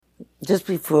Just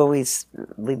before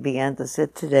we began to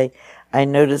sit today, I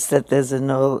noticed that there's a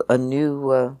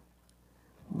new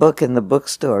book in the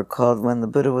bookstore called "When the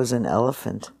Buddha Was an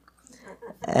Elephant,"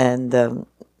 and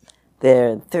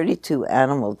there are 32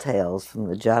 animal tales from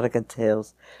the Jataka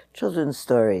tales, children's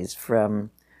stories from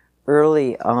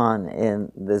early on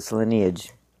in this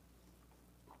lineage.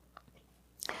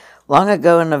 Long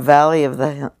ago, in a valley of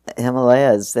the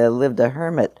Himalayas, there lived a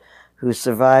hermit who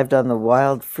survived on the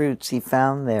wild fruits he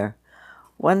found there.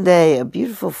 One day, a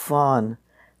beautiful fawn,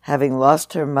 having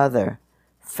lost her mother,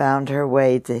 found her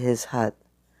way to his hut.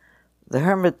 The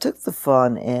hermit took the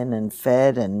fawn in and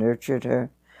fed and nurtured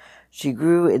her. She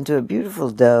grew into a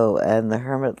beautiful doe, and the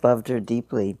hermit loved her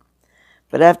deeply.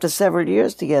 But after several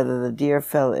years together, the deer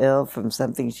fell ill from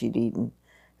something she'd eaten,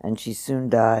 and she soon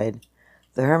died.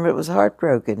 The hermit was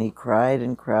heartbroken. He cried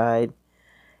and cried.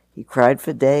 He cried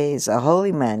for days. A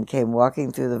holy man came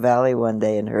walking through the valley one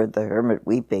day and heard the hermit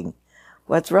weeping.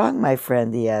 "What's wrong, my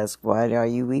friend?" he asked. "Why are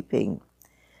you weeping?"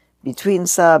 Between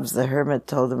sobs, the hermit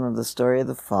told him of the story of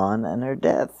the fawn and her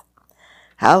death.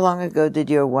 "How long ago did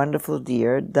your wonderful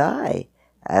deer die?"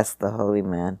 asked the holy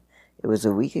man. "It was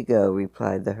a week ago,"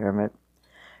 replied the hermit.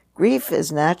 "Grief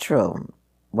is natural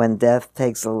when death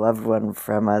takes a loved one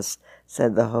from us,"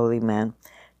 said the holy man.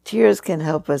 "Tears can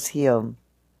help us heal,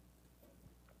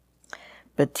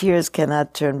 but tears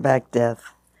cannot turn back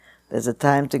death. There's a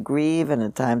time to grieve and a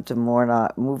time to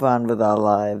move on with our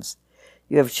lives.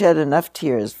 You have shed enough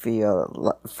tears for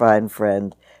your fine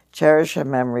friend. Cherish her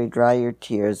memory, dry your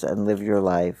tears, and live your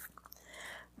life."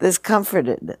 This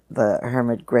comforted the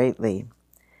hermit greatly.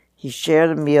 He shared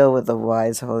a meal with the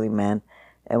wise holy man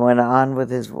and went on with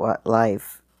his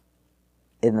life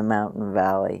in the mountain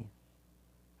valley.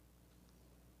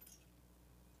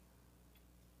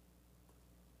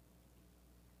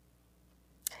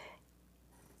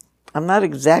 I'm not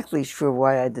exactly sure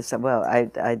why I decided. Well,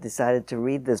 I decided to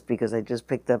read this because I just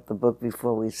picked up the book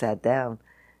before we sat down,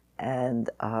 and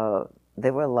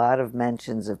there were a lot of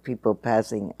mentions of people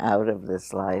passing out of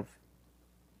this life.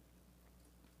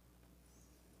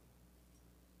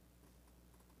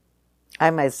 I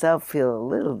myself feel a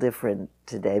little different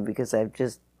today because I've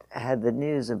just had the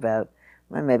news about,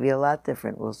 well, maybe a lot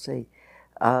different, we'll see.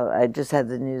 I just had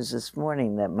the news this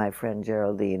morning that my friend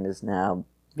Geraldine is now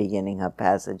beginning her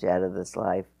passage out of this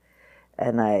life.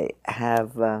 And I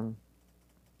have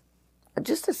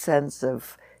just a sense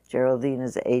of Geraldine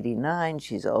is 89,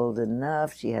 she's old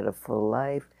enough, she had a full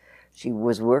life. She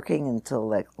was working until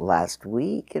like last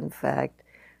week, in fact.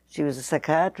 She was a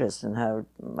psychiatrist, and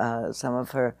some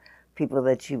of her people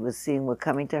that she was seeing were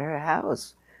coming to her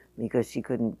house because she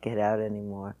couldn't get out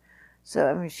anymore. So,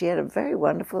 I mean, she had a very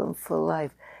wonderful and full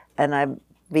life. And I'm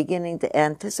beginning to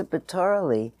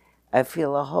anticipatorily, I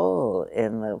feel a hole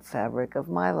in the fabric of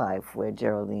my life where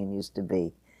Geraldine used to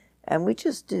be. And we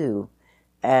just do.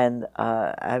 And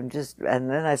and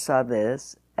then I saw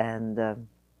this, and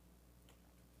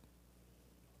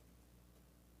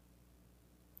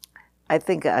I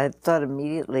think I thought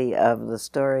immediately of the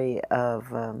story of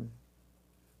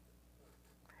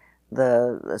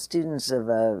the students of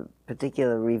a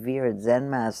particular revered Zen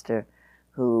master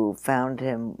who found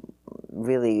him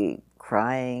really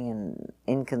crying and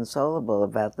inconsolable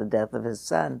about the death of his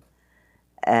son,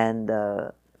 and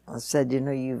said, "You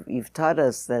know, you've taught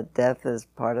us that death is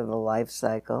part of the life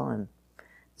cycle and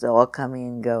it's all coming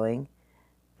and going."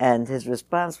 And his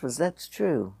response was, "That's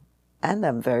true, and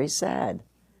I'm very sad."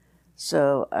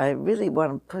 So I really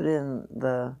want to put in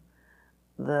the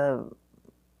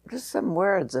just some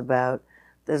words about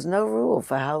there's no rule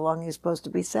for how long you're supposed to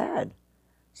be sad.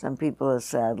 Some people are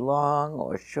sad long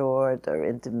or short or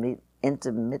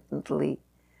intermittently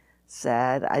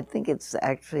sad. I think it's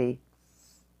actually,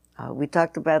 we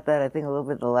talked about that I think a little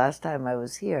bit the last time I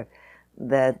was here,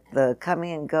 that the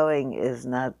coming and going is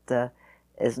not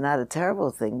a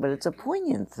terrible thing, but it's a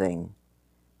poignant thing.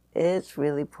 It's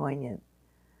really poignant.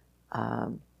 A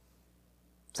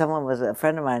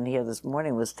friend of mine here this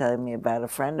morning was telling me about a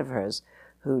friend of hers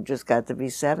who just got to be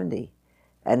 70.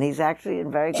 And he's actually in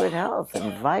very good health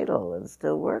and vital and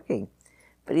still working.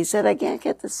 But he said, "I can't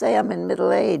get to say I'm in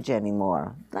middle age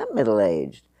anymore. I'm not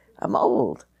middle-aged. I'm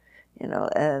old." You know,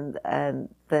 and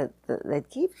that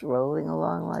keeps rolling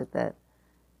along like that.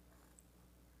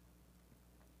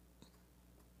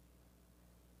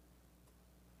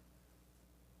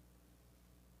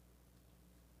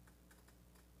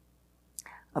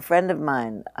 A friend of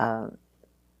mine,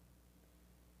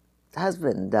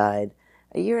 husband died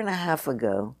a year and a half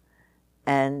ago,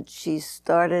 and she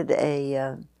started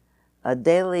a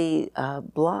daily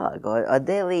blog or a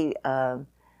daily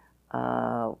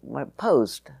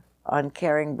post on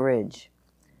Caring Bridge.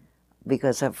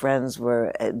 because her friends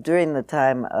were, during the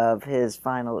time of his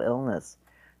final illness,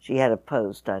 she had a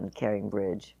post on Caring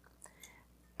Bridge.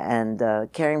 And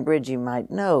Caring Bridge, you might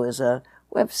know, is a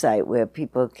website where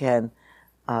people can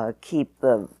keep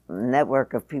the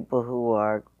network of people who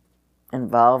are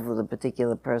involved with a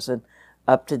particular person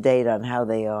up to date on how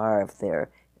they are, if they're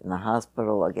in the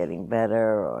hospital or getting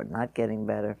better or not getting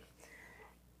better.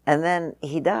 And then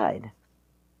he died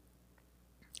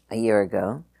a year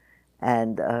ago,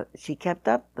 and she kept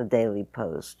up the daily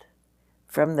post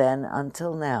from then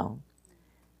until now.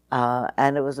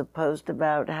 And it was a post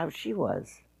about how she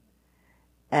was.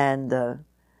 And as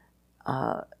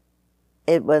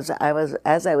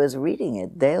I was reading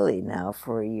it daily now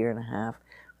for a year and a half, it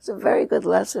was a very good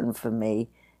lesson for me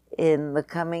in the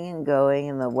coming and going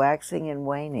and the waxing and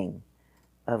waning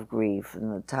of grief,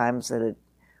 and the times that it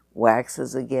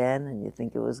waxes again and you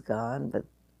think it was gone,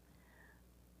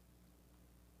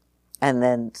 and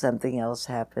then something else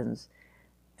happens.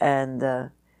 And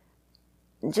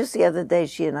just the other day,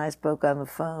 she and I spoke on the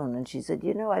phone, and she said,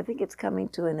 I think it's coming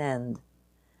to an end.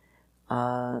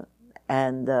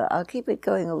 And I'll keep it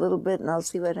going a little bit, and I'll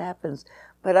see what happens.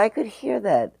 But I could hear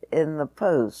that in the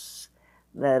posts,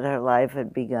 that her life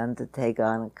had begun to take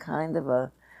on a kind of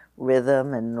a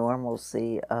rhythm and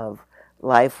normalcy of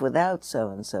life without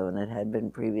so-and-so, and it had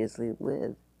been previously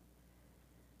with.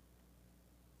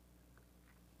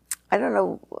 I don't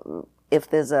know if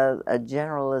there's a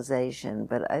generalization,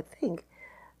 but I think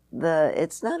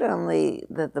it's not only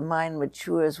that the mind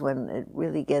matures when it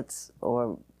really gets,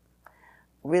 or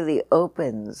really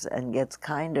opens and gets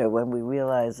kinder when we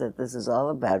realize that this is all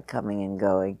about coming and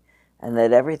going, and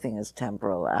that everything is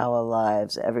temporal, our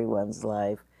lives, everyone's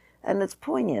life, and it's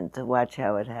poignant to watch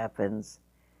how it happens.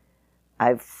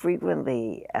 I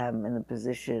frequently am in the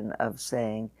position of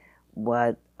saying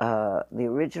what the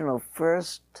original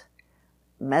first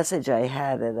message I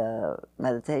had at a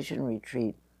meditation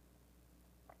retreat,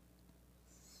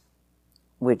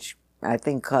 which I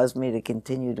think caused me to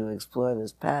continue to explore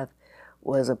this path,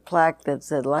 was a plaque that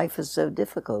said, "Life is so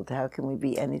difficult, how can we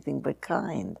be anything but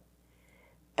kind?"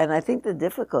 And I think the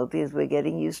difficulty is we're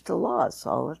getting used to loss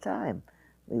all the time.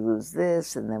 We lose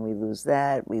this, and then we lose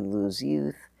that, we lose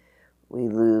youth, we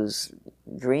lose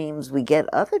dreams, we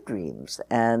get other dreams,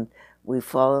 and we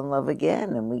fall in love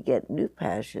again, and we get new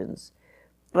passions.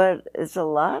 But it's a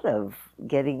lot of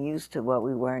getting used to what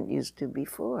we weren't used to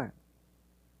before.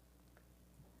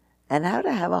 And how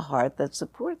to have a heart that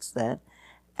supports that,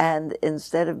 and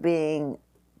instead of being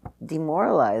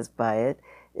demoralized by it,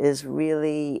 is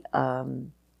really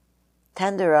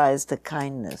tenderized to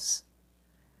kindness.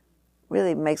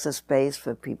 Really makes a space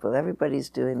for people. Everybody's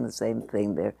doing the same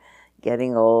thing. They're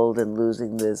getting old and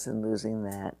losing this and losing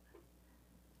that.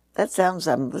 That sounds,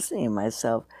 I'm listening to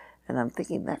myself, and I'm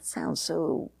thinking, that sounds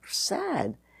so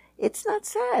sad. It's not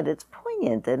sad, it's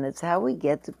poignant, and it's how we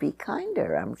get to be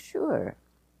kinder, I'm sure.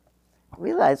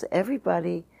 Realize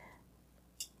everybody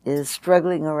is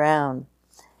struggling around.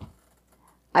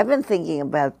 I've been thinking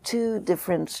about two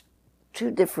different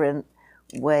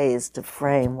ways to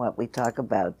frame what we talk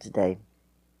about today.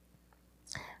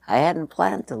 I hadn't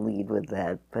planned to lead with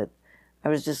that, but I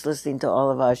was just listening to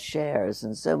all of our shares,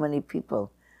 and so many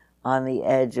people on the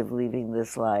edge of leaving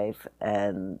this life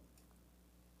and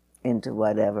into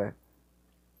whatever.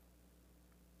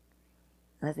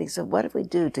 And I think, so what do we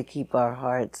do to keep our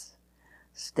hearts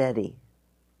steady?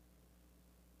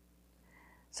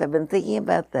 So I've been thinking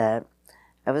about that.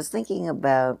 I was thinking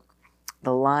about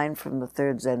the line from the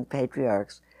third Zen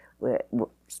patriarch, where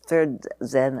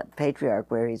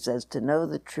he says, "To know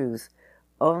the truth,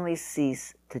 only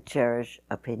cease to cherish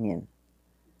opinion."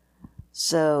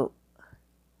 So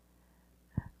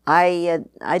I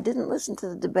didn't listen to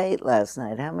the debate last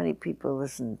night. How many people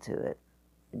listened to it?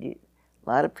 A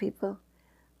lot of people?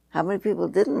 How many people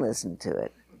didn't listen to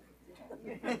it?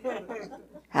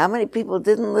 How many people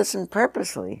didn't listen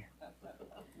purposely?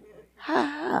 Ha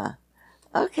ha.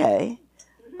 Okay.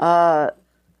 I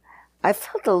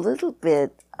felt a little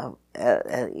bit,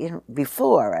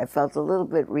 before, I felt a little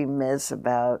bit remiss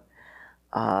about,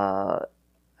 I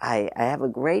have a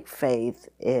great faith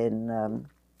in,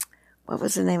 what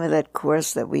was the name of that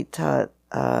course that we taught?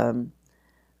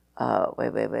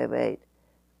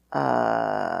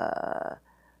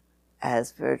 As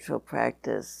spiritual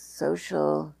practice,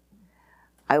 social.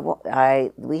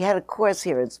 We had a course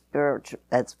here at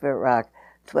Spirit Rock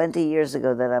 20 years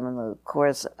ago that I'm in the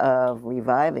course of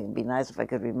reviving. It'd be nice if I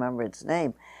could remember its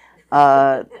name.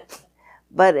 But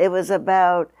it was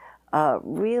about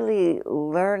really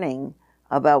learning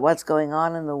about what's going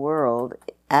on in the world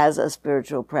as a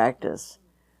spiritual practice.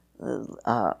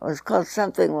 it was called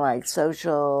something like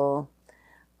social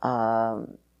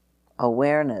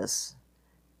awareness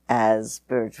as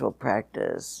spiritual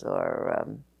practice,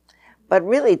 or but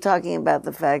really talking about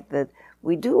the fact that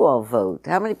we do all vote.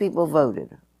 How many people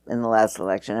voted in the last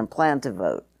election and plan to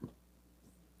vote?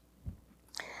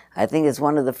 I think it's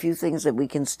one of the few things that we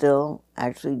can still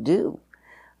actually do.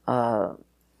 I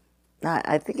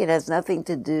think it has nothing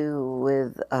to do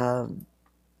with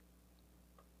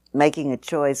making a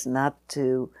choice not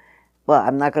to. Well,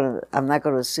 I'm not going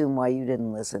to assume why you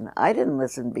didn't listen. I didn't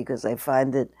listen because I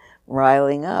find it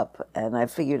riling up, and I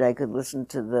figured I could listen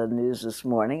to the news this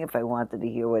morning if I wanted to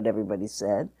hear what everybody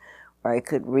said, or I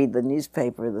could read the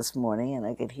newspaper this morning and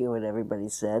I could hear what everybody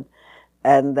said.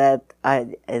 And that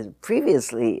as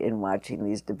previously in watching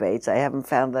these debates, I haven't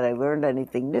found that I learned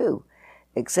anything new,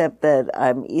 except that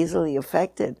I'm easily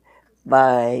affected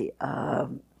by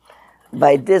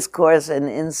discourse and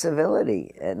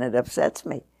incivility, and it upsets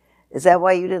me. Is that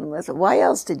why you didn't listen? Why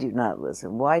else did you not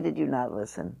listen? Why did you not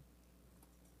listen?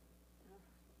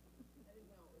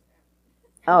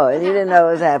 Oh, and you didn't know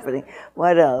it was happening.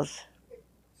 What else?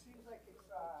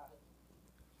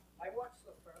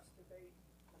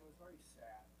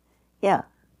 Yeah.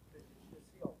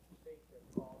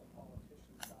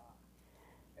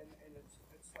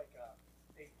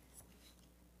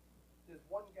 There's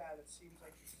one guy that seems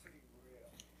like he's pretty real,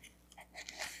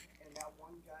 and that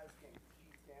one guy's getting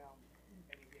beat down, and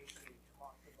he basically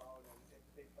talked about him.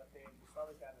 But they have this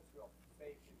other guy that's real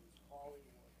fake, and he's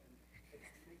Hollywood, and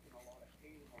it's making a lot of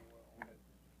hate in the world. And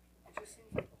it just seems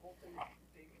like the whole thing.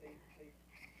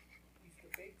 These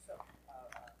debates are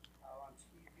on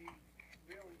TV.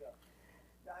 Really,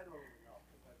 I don't even know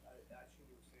because I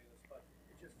shouldn't even say this, but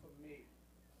it just for me,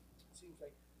 it seems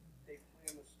like they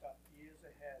plan this stuff years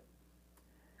ahead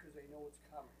because they know it's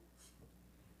coming.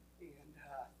 And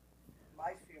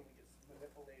my family gets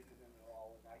manipulated in it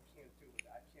all, and I can't do it.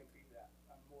 I can't be that.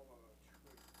 I'm more of a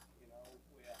tree,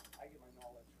 where I get my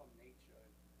knowledge from nature.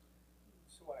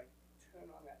 So when I turn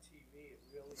on that TV, it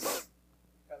really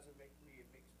doesn't make me.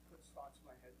 Puts thoughts in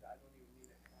my head that I don't even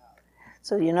need to have.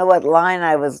 So you know what line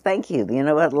I was, thank you, you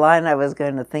know what line I was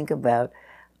going to think about?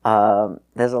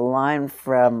 There's a line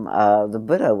from the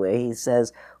Buddha where he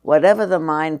says, whatever the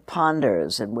mind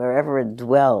ponders and wherever it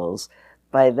dwells,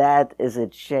 by that is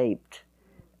it shaped.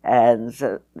 And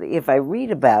so if I read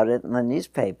about it in the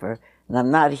newspaper, and I'm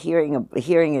not hearing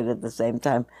it at the same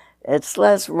time, it's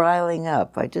less riling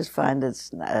up. I just find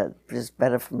it's just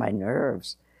better for my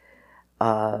nerves.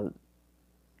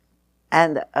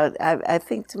 And I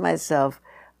think to myself,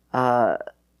 I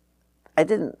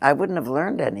wouldn't have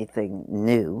learned anything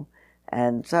new,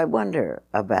 and so I wonder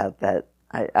about that.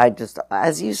 I just,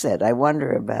 as you said, I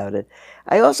wonder about it.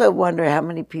 I also wonder how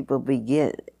many people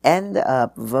end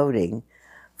up voting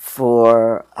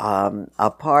for a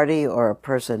party or a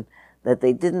person that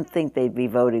they didn't think they'd be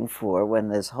voting for when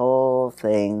this whole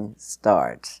thing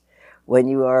starts. When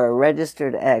you are a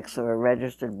registered X or a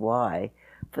registered Y,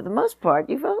 for the most part,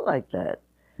 you vote like that.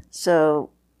 So,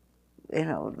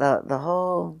 the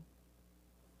whole...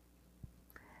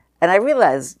 And I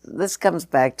realize this comes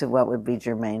back to what would be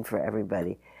germane for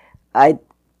everybody. I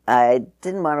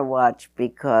didn't want to watch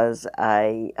because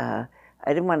I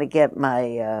didn't want to get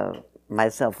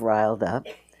myself riled up.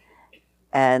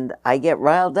 And I get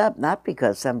riled up not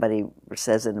because somebody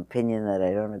says an opinion that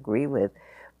I don't agree with,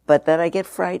 but that I get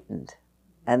frightened.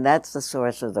 And that's the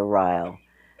source of the rile.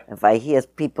 If I hear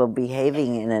people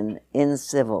behaving in an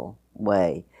incivil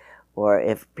way, or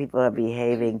if people are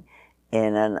behaving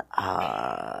in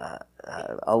a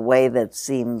way that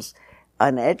seems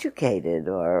uneducated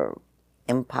or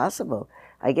impossible,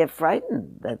 I get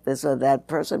frightened that this or that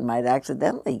person might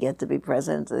accidentally get to be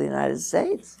president of the United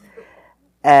States.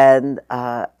 And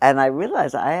I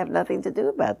realize I have nothing to do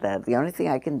about that. The only thing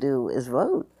I can do is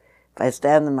vote. If I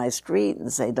stand in my street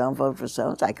and say, don't vote for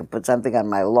so-and-so, I could put something on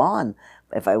my lawn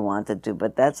if I wanted to,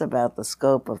 but that's about the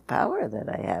scope of power that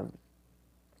I have.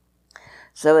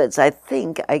 So I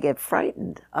think I get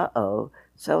frightened. Uh-oh,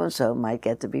 so-and-so might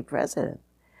get to be president.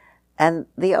 And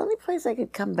the only place I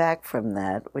could come back from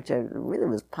that, which I really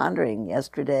was pondering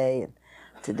yesterday and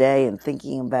today and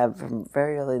thinking about from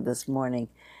very early this morning,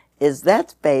 is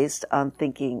that's based on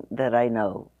thinking that I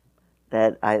know,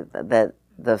 that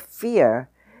the fear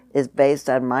is based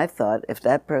on my thought, if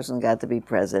that person got to be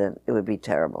president, it would be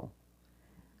terrible.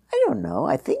 I don't know,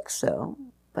 I think so,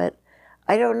 but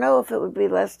I don't know if it would be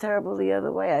less terrible the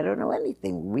other way. I don't know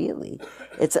anything, really.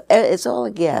 It's all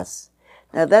a guess.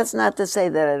 Now, that's not to say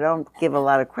that I don't give a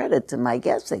lot of credit to my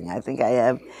guessing. I think I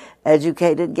have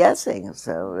educated guessing,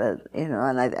 so,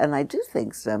 and I do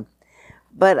think so.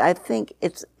 But I think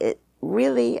it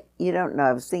really, you don't know.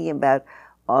 I was thinking about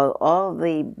all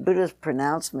the Buddha's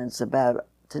pronouncements about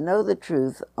to know the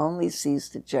truth, only cease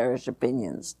to cherish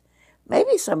opinions.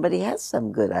 Maybe somebody has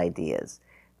some good ideas.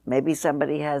 Maybe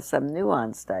somebody has some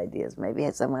nuanced ideas. Maybe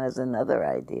someone has another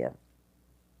idea.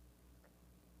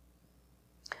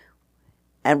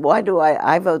 And why do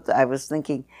I vote? I was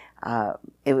thinking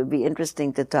it would be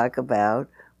interesting to talk about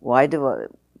why do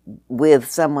with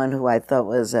someone who I thought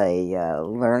was a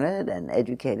learned and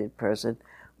educated person,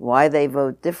 why they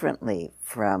vote differently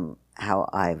from how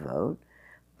I vote,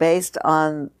 based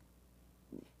on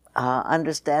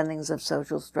understandings of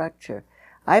social structure.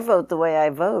 I vote the way I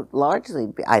vote,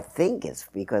 largely, I think it's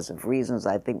because of reasons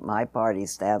I think my party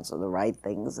stands for the right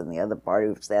things and the other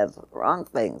party stands for the wrong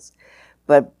things.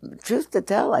 But truth to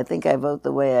tell, I think I vote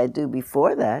the way I do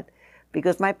before that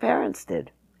because my parents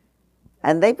did.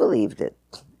 And they believed it.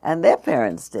 And their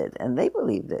parents did. And they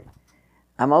believed it.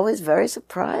 I'm always very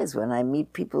surprised when I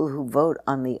meet people who vote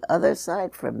on the other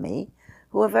side from me,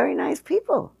 who are very nice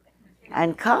people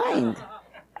and kind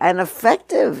and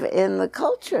effective in the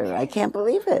culture. I can't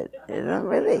believe it. You know,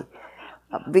 really.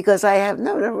 Because I have,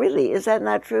 no, really, is that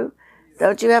not true?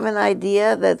 Don't you have an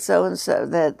idea that so-and-so,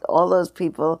 that all those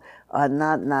people are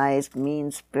not nice,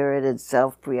 mean-spirited,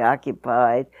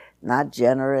 self-preoccupied, not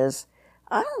generous?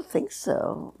 I don't think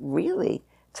so, really.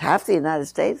 It's half the United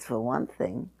States, for one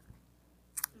thing.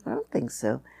 I don't think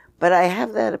so. But I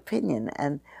have that opinion,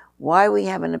 and why we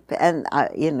have an opinion,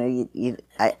 and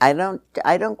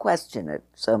I don't question it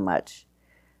so much.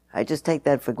 I just take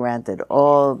that for granted.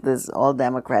 All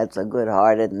Democrats are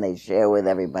good-hearted and they share with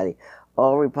everybody.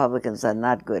 All Republicans are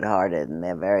not good-hearted and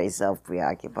they're very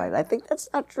self-preoccupied. I think that's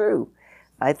not true.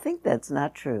 I think that's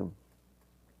not true.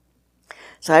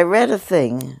 So I read a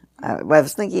thing, I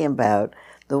was thinking about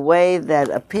the way that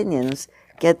opinions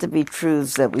get to be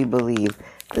truths that we believe.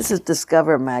 This is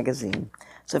Discover magazine.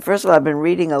 So first of all, I've been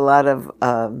reading a lot of,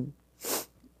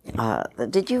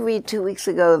 did you read 2 weeks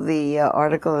ago the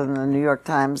article in the New York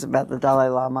Times about the Dalai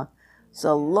Lama? It's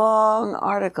a long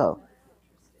article.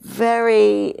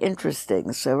 Very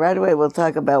interesting. So right away we'll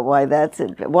talk about why that's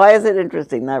interesting. Why is it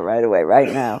interesting? Not right away,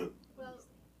 right now. Well,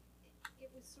 it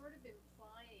was sort of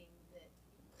implying that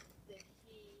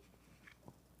he,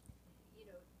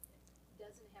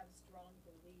 doesn't have strong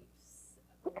beliefs,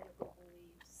 political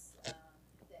beliefs,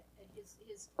 that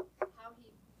his how he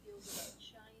feels about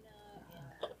China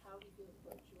and how he feels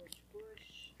about George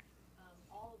Bush,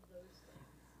 all of those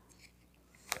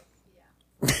things.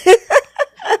 Yeah.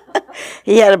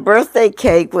 He had a birthday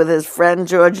cake with his friend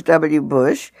George W.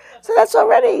 Bush. So that's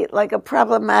already like a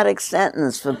problematic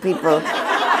sentence for people.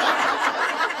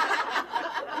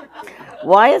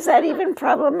 Why is that even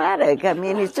problematic? I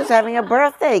mean, he's just having a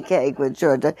birthday cake with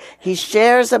George. He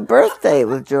shares a birthday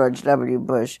with George W.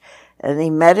 Bush. And he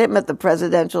met him at the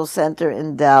Presidential Center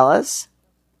in Dallas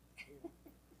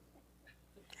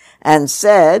and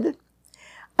said,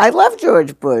 I love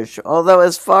George Bush, although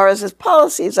as far as his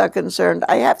policies are concerned,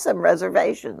 I have some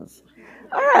reservations.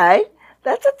 All right,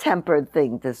 that's a tempered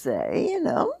thing to say, you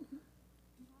know.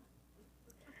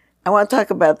 I want to talk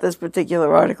about this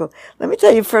particular article. Let me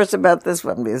tell you first about this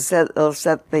one, because it'll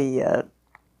set the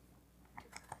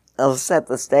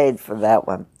stage for that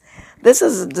one. This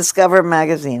is Discover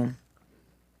magazine,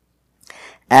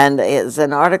 and it's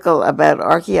an article about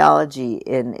archaeology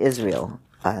in Israel,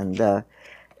 and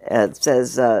it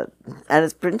says, and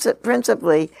it's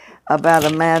principally about a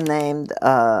man named,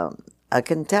 a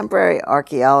contemporary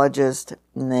archaeologist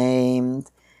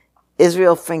named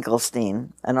Israel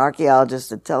Finkelstein, an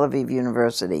archaeologist at Tel Aviv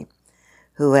University,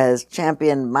 who has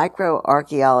championed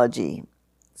microarchaeology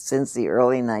since the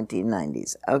early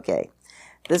 1990s. Okay,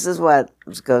 this is what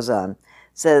goes on. It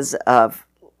says,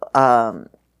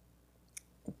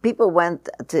 people went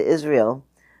to Israel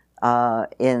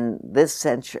in this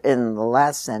century, in the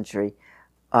last century,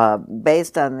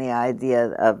 based on the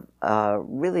idea of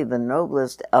really the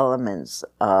noblest elements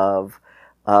of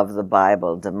the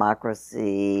Bible,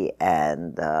 democracy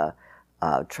and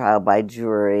trial by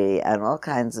jury, and all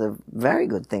kinds of very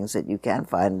good things that you can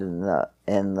find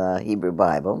in the Hebrew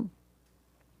Bible,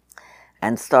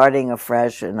 and starting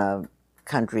afresh in a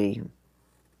country,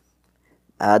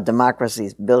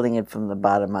 democracies, building it from the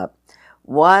bottom up.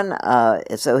 One,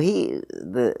 so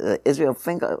Israel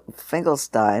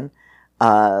Finkelstein,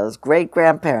 his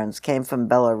great-grandparents came from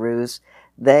Belarus.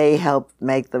 They helped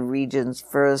make the region's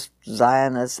first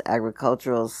Zionist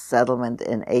agricultural settlement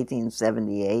in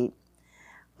 1878.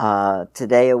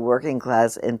 Today a working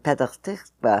class in Petach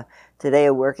Tikva, today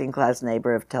a working class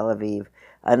neighbor of Tel Aviv.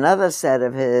 Another set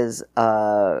of his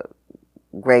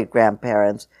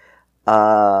great-grandparents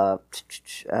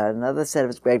another set of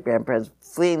his great-grandparents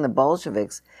fleeing the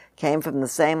Bolsheviks came from the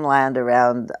same land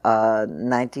around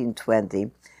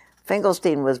 1920.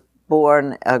 Finkelstein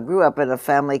grew up in a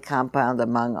family compound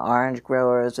among orange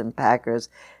growers and packers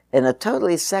in a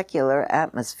totally secular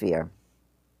atmosphere.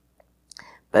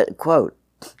 But, quote,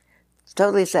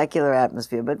 totally secular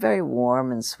atmosphere, but very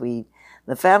warm and sweet.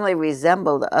 The family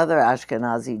resembled other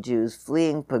Ashkenazi Jews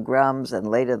fleeing pogroms and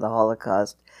later the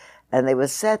Holocaust, and they were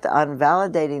set on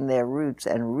validating their roots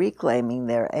and reclaiming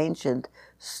their ancient,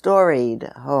 storied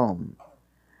home.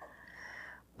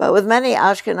 But with many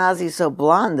Ashkenazis so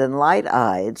blonde and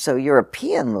light-eyed, so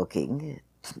European-looking,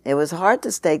 it was hard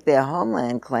to stake their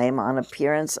homeland claim on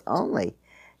appearance only.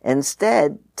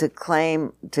 Instead, to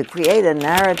create a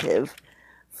narrative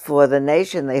for the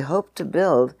nation they hoped to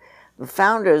build, the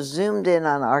founders zoomed in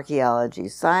on archaeology.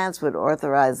 Science would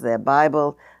authorize their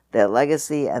Bible, their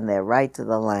legacy, and their right to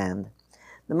the land.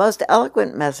 The most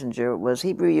eloquent messenger was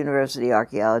Hebrew University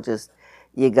archaeologist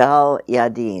Yigal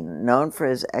Yadin, known for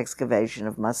his excavation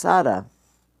of Masada,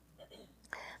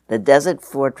 the desert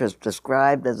fortress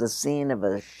described as a scene of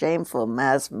a shameful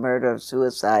mass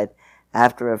murder-suicide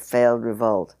after a failed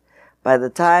revolt. By the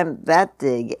time that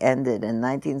dig ended in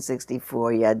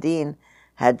 1964, Yadin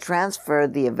had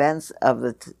transferred the events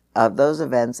of those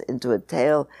events into a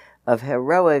tale of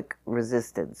heroic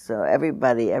resistance. So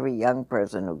every young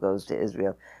person who goes to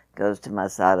Israel goes to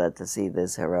Masada to see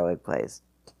this heroic place.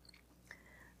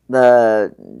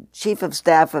 The chief of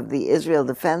staff of the Israel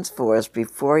Defense Force,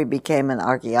 before he became an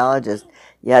archaeologist,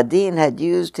 Yadin had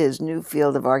used his new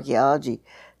field of archaeology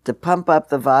to pump up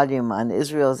the volume on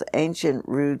Israel's ancient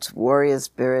roots, warrior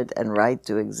spirit, and right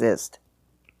to exist.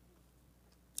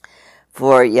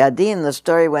 For Yadin, the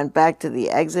story went back to the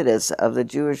exodus of the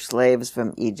Jewish slaves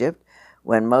from Egypt,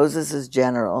 when Moses'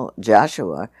 general,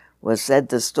 Joshua, was said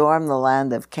to storm the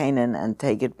land of Canaan and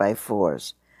take it by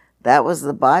force. That was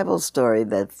the Bible story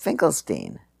that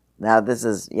Finkelstein, now this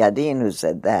is Yadin who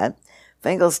said that,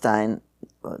 Finkelstein,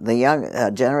 the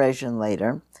young generation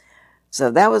later,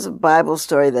 so that was a Bible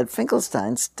story that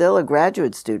Finkelstein, still a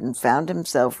graduate student, found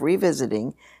himself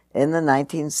revisiting in the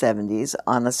 1970s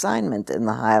on assignment in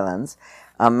the Highlands,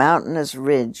 a mountainous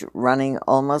ridge running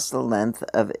almost the length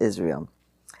of Israel.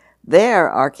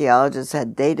 There, archaeologists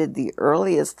had dated the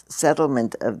earliest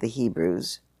settlement of the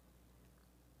Hebrews.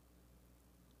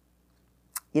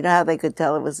 You know how they could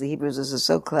tell it was the Hebrews? This is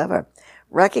so clever.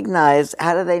 Recognized,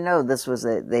 how do they know this was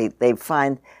they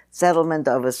find settlement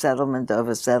over settlement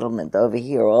over settlement over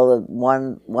here, all of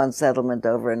one settlement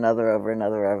over another, over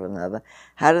another, over another.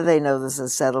 How do they know this is a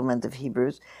settlement of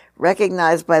Hebrews?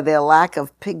 Recognized by their lack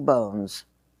of pig bones.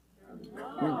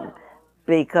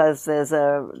 Because there's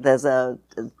a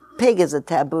pig is a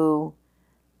taboo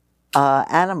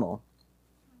animal.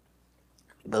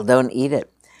 People don't eat it.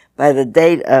 By the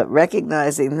date,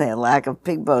 recognizing their lack of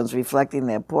pig bones reflecting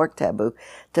their pork taboo,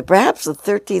 to perhaps the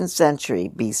 13th century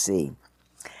BC.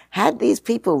 Had these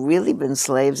people really been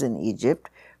slaves in Egypt,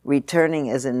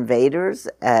 returning as invaders,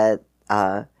 as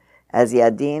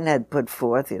Yadin had put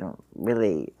forth,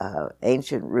 really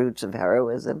ancient roots of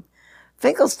heroism?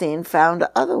 Finkelstein found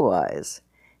otherwise.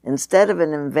 Instead of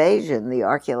an invasion, the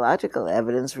archaeological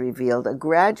evidence revealed a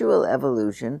gradual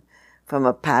evolution from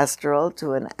a pastoral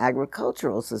to an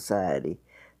agricultural society.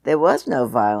 There was no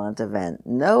violent event,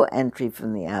 no entry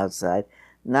from the outside,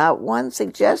 not one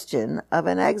suggestion of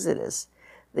an exodus.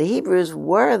 The Hebrews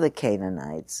were the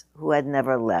Canaanites who had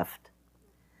never left.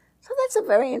 So that's a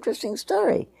very interesting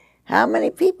story. How many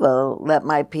people let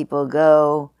my people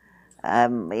go?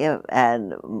 And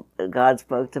God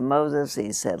spoke to Moses.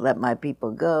 He said, let my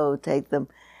people go, take them.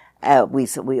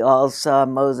 We all saw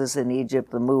Moses in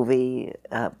Egypt, the movie,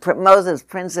 Moses,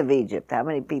 Prince of Egypt. How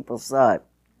many people saw it?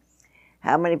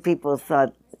 How many people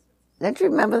thought, don't you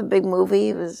remember the big movie?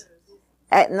 It was,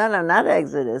 no, not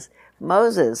Exodus.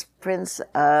 Moses, Prince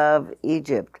of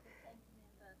Egypt.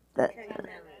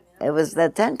 It was the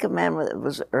Ten Commandments. It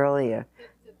was earlier.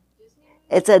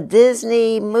 It's a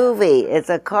Disney movie. It's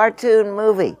a cartoon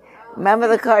movie. Remember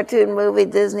the cartoon movie,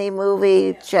 Disney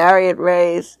movie, chariot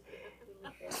race?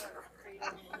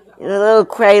 The little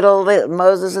cradle,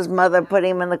 Moses' mother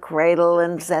putting him in the cradle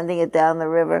and sending it down the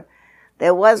river.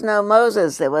 There was no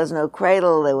Moses. There was no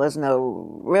cradle. There was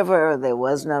no river. There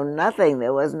was no nothing.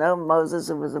 There was no Moses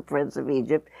who was the prince of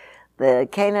Egypt. The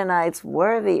Canaanites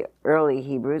were the early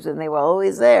Hebrews, and they were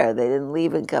always there. They didn't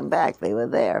leave and come back. They were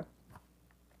there.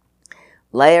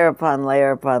 Layer upon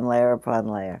layer upon layer upon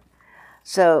layer.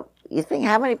 So you think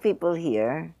how many people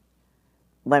here,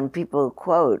 when people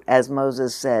quote, as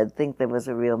Moses said, think there was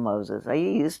a real Moses? Are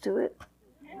you used to it?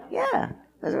 Yeah.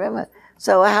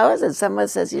 So how is it? Someone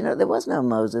says, there was no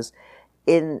Moses.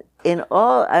 In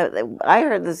all, I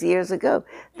heard this years ago.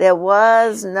 There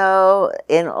was no,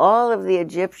 in all of the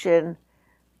Egyptian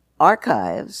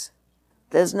archives,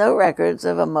 there's no records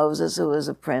of a Moses who was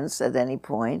a prince at any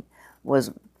point, was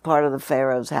part of the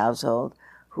Pharaoh's household,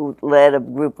 who led a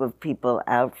group of people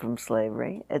out from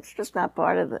slavery. It's just not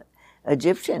part of the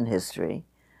Egyptian history.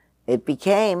 It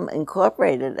became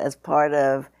incorporated as part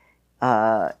of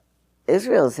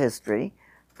Israel's history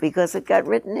because it got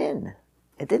written in.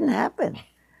 It didn't happen.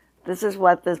 This is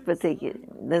what this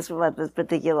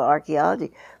particular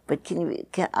archaeology. But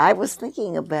I was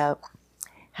thinking about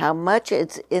how much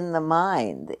it's in the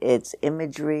mind, its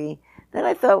imagery. Then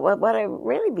I thought, well, what I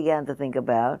really began to think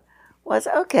about was,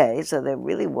 okay, so there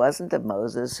really wasn't a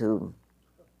Moses who.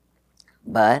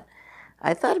 But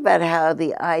I thought about how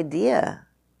the idea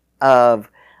of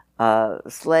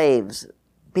slaves,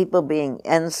 people being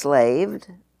enslaved,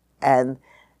 and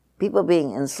people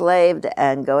being enslaved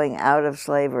and going out of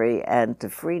slavery and to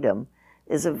freedom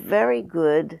is a very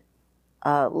good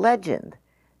legend.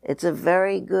 It's a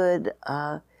very good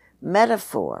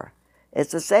metaphor.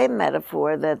 It's the same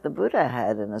metaphor that the Buddha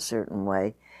had in a certain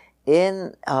way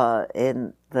in the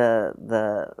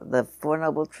Four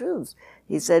Noble Truths.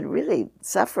 He said, really,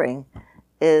 suffering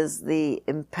is the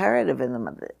imperative in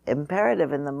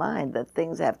the mind that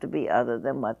things have to be other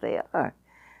than what they are.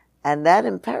 And that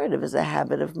imperative is a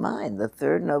habit of mind. The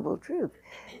third noble truth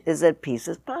is that peace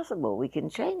is possible. We can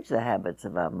change the habits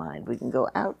of our mind. We can go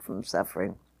out from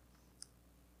suffering.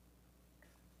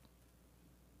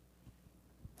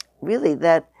 Really,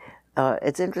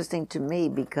 it's interesting to me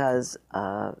because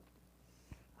part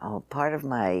of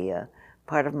my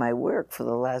work for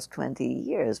the last 20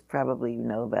 years, probably you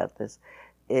know about this,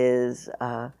 is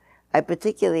I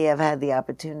particularly have had the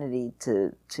opportunity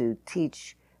to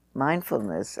teach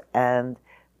mindfulness, and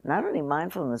not only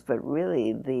mindfulness, but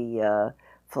really the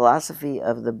philosophy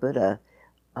of the Buddha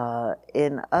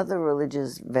in other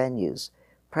religious venues,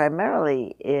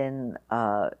 primarily in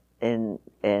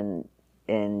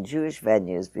Jewish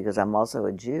venues, because I'm also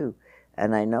a Jew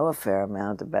and I know a fair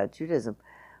amount about Judaism,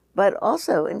 but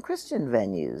also in Christian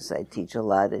venues. I teach a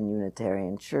lot in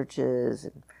Unitarian churches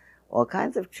and all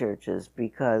kinds of churches,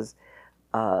 because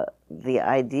the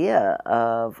idea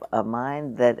of a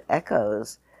mind that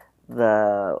echoes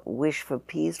the wish for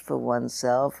peace for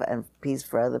oneself and peace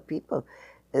for other people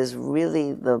is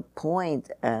really the point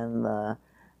and the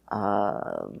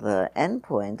end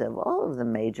point of all of the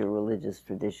major religious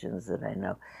traditions that I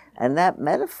know. And that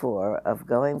metaphor of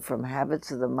going from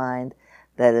habits of the mind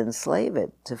that enslave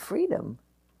it to freedom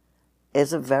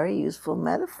is a very useful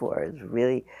metaphor. It's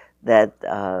really that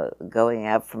going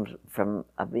out from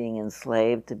being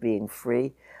enslaved to being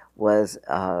free was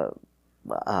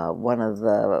one of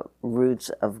the roots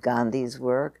of Gandhi's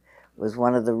work, was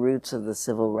one of the roots of the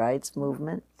civil rights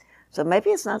movement. So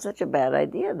maybe it's not such a bad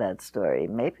idea, that story.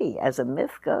 Maybe, as a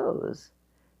myth goes,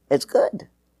 it's good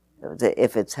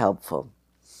if it's helpful.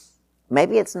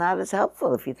 Maybe it's not as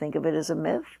helpful if you think of it as a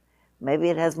myth. Maybe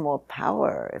it has more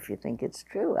power if you think it's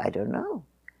true. I don't know.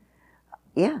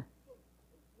 Yeah.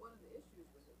 One of the issues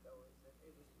with it, though, is that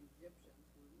it was the Egyptians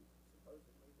who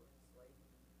supposedly were enslaving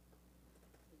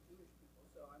the Jewish people.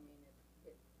 So, I mean, the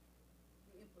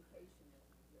implication is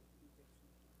that the Egyptian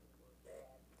people were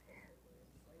bad because they were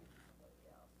enslaving somebody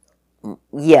else. So.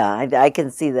 Yeah, I can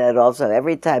see that also.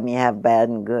 Every time you have bad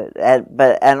and good.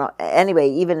 But anyway,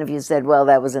 even if you said, well,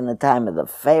 that was in the time of the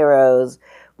pharaohs,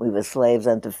 we were slaves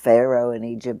unto Pharaoh in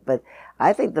Egypt, but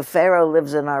I think the Pharaoh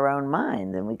lives in our own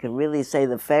mind, and we could really say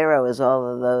the Pharaoh is all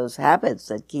of those habits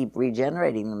that keep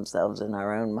regenerating themselves in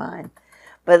our own mind.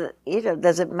 But,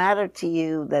 does it matter to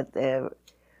you that there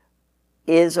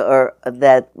is, or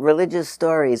that religious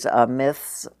stories are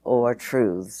myths or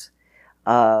truths?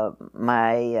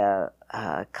 My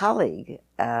colleague,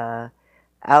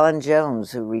 Alan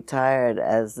Jones, who retired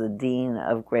as the Dean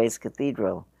of Grace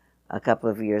Cathedral a couple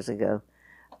of years ago,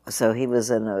 so he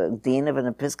was a dean of an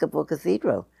Episcopal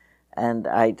cathedral, and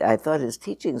I thought his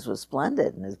teachings were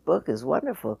splendid, and his book is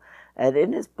wonderful. And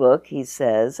in his book, he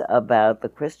says about the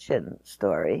Christian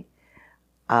story,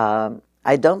 I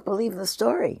don't believe the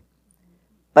story,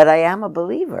 but I am a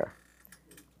believer.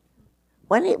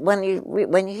 When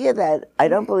you hear that, I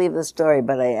don't believe the story,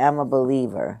 but I am a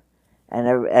believer,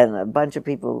 and a bunch of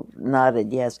people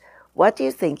nodded yes. What do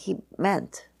you think he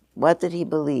meant? What did he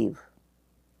believe?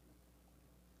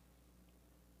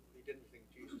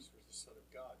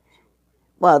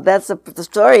 Well, that's the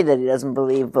story that he doesn't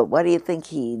believe, but what do you think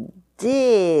he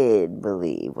did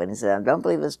believe when he said, I don't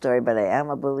believe the story, but I am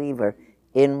a believer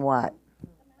in what?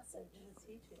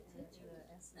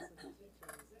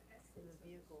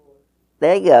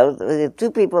 There you go.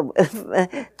 Two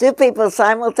people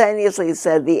simultaneously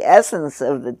said the essence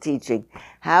of the teaching.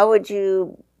 How would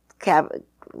you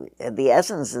the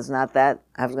essence is not that,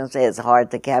 I was going to say it's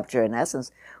hard to capture an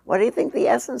essence. What do you think the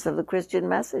essence of the Christian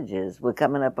message is? We're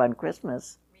coming up on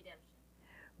Christmas.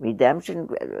 Redemption,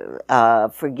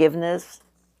 forgiveness,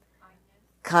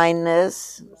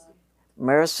 kindness,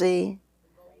 mercy,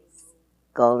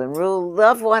 golden rule.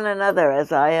 Love one another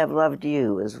as I have loved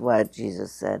you is what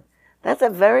Jesus said. That's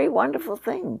a very wonderful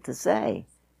thing to say.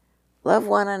 Love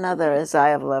one another as I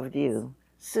have loved you.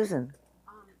 Susan.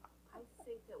 I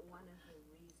think that one of the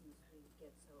reasons we get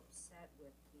so upset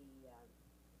with the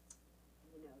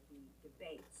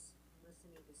debates,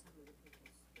 listening to some of the people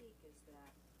speak, is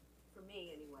that, for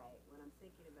me anyway, when I'm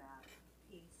thinking about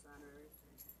peace on earth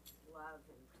and love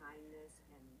and kindness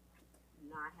and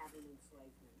not having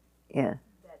enslavement, Yeah.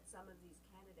 that some of these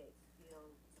candidates feel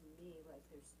to me like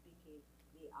they're speaking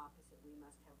the opposite. We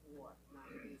must have war,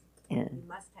 not peace. Yeah. We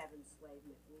must have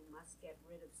enslavement. We must get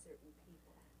rid of certain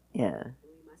people. Yeah.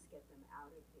 We must get them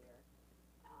out of here.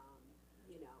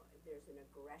 There's an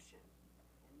aggression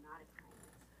and not a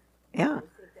kindness. Yeah. I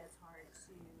think that's hard to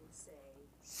say,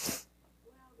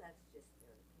 well, that's just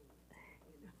their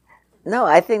opinion. No,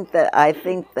 I think that I'm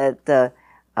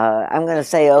going to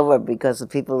say over because the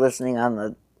people listening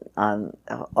on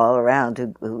all around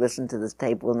who listen to this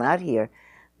tape will not hear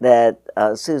that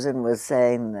Susan was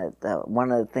saying that one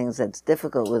of the things that's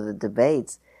difficult with the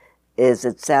debates is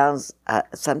it sounds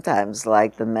sometimes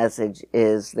like the message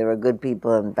is there are good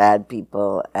people and bad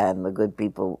people, and the good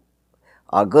people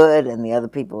are good and the other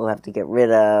people will have to get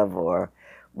rid of, or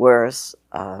worse,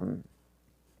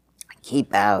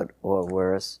 keep out, or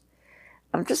worse.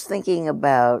 I'm just thinking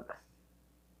about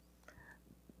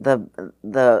do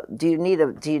you need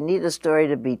a story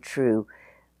to be true?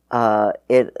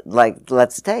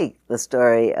 Let's take the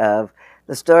story of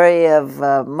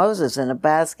Moses in a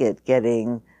basket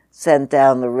getting sent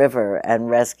down the river and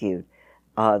rescued.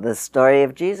 The story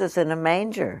of Jesus in a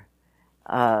manger,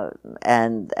 and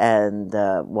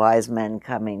wise men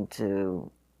coming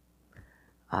to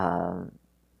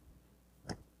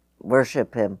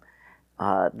worship him.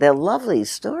 They're lovely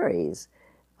stories.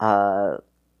 A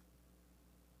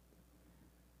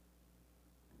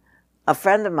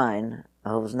friend of mine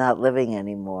who's not living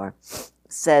anymore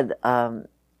said,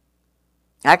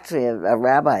 actually a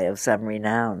rabbi of some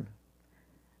renown,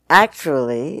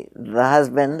 actually the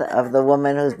husband of the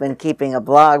woman who's been keeping a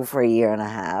blog for a year and a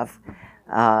half,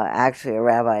 actually a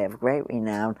rabbi of great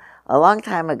renown, a long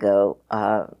time ago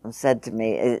said to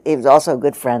me, he was also a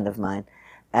good friend of mine,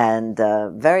 and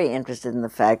very interested in the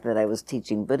fact that I was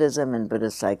teaching Buddhism and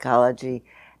Buddhist psychology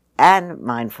and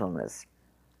mindfulness.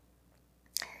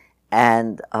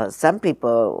 And some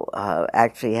people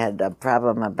actually had a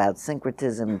problem about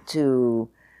syncretism, two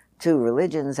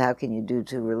religions. How can you do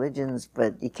two religions?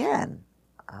 But you can.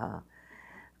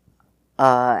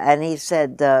 And he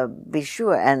said, be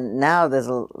sure. And now there's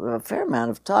a fair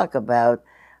amount of talk about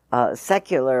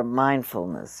secular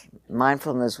mindfulness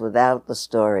without the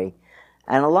story.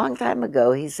 And a long time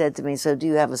ago, he said to me, so do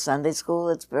you have a Sunday school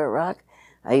at Spirit Rock?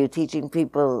 Are you teaching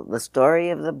people the story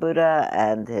of the Buddha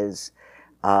and his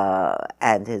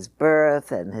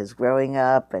birth and his growing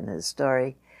up and his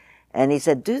story? And he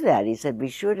said, do that. He said, be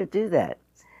sure to do that.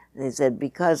 And he said,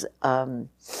 because a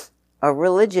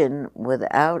religion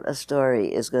without a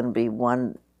story is going to be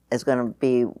one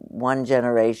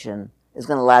generation, is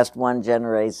going to last one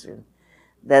generation.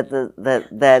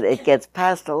 That it gets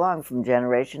passed along from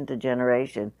generation to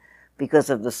generation because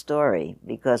of the story,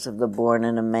 because of the born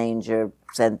in a manger,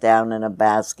 sent down in a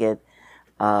basket,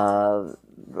 3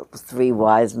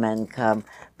 wise men come,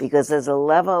 because there's a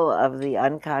level of the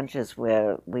unconscious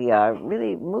where we are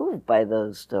really moved by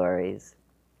those stories.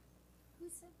 Who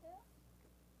said that?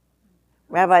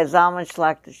 Rabbi Zalman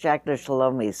Schachter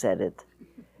Shalomi said it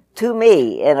to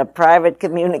me in a private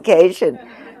communication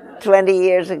 20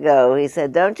 years ago. He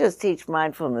said, don't just teach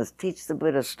mindfulness, teach the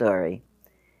Buddha story,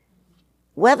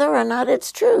 whether or not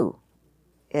it's true.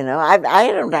 You know, I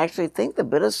don't actually think the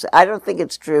Buddha, I don't think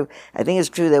it's true. I think it's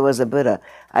true there was a Buddha.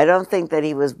 I don't think that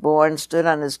he was born, stood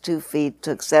on his 2 feet,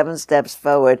 took 7 steps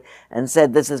forward, and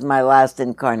said, this is my last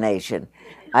incarnation.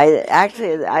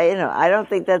 I don't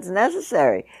think that's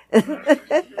necessary.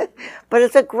 But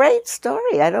it's a great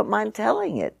story. I don't mind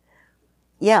telling it.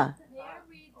 Yeah. May I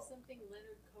read something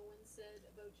Leonard Cohen said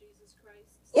about Jesus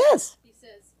Christ? Yes. He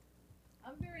says,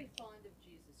 I'm very fond of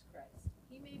Jesus Christ.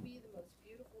 He may be the most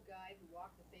beautiful guy who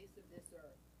walked the face of this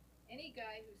earth. Any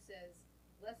guy who says,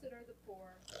 blessed are the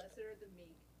poor, blessed are the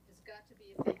meek, has got to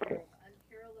be a figure of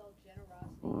unparalleled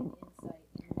generosity and insight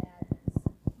and madness.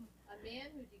 A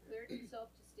man who declared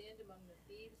himself to stand among the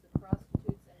thieves, the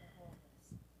prostitutes, and the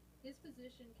homeless. His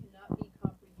position cannot be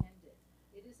comprehended.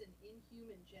 It is an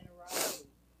inhuman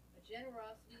generosity, a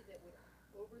generosity that would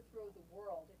overthrow the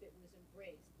world if it was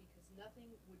embraced, because nothing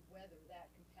would weather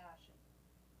that compassion.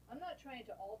 I'm not trying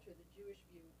to alter the Jewish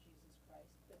view of Jesus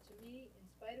Christ, but to me, in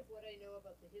spite of what I know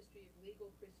about the history of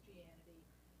legal Christianity,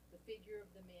 the figure of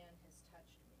the man has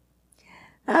touched me.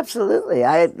 Absolutely.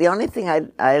 The only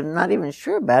thing I'm not even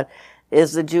sure about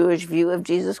is the Jewish view of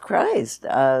Jesus Christ.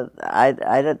 I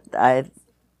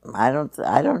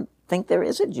don't think there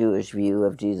is a Jewish view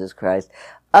of Jesus Christ,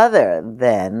 other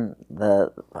than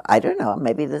I don't know,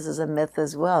 maybe this is a myth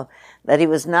as well, that he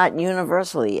was not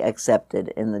universally accepted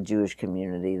in the Jewish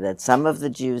community, that some of the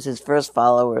Jews, his first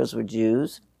followers were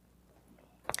Jews,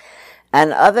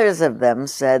 and others of them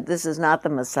said, this is not the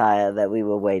Messiah that we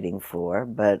were waiting for,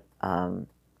 but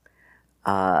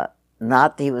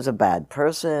not that he was a bad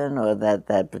person or that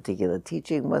that particular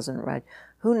teaching wasn't right.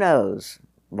 Who knows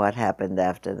what happened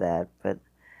after that? But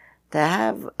to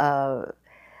have, but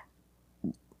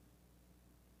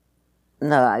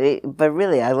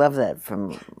really, I love that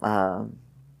from,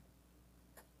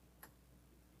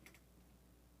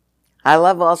 I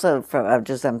love also from,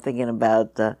 I'm thinking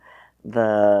about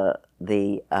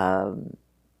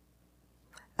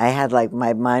I had like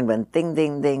my mind went ding,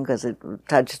 ding, ding because it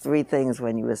touched three things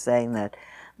when you were saying that.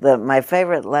 My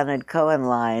favorite Leonard Cohen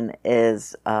line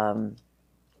is,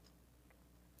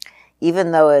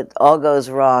 even though it all goes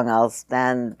wrong, I'll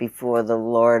stand before the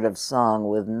Lord of Song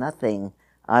with nothing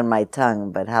on my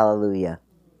tongue but hallelujah.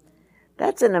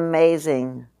 That's an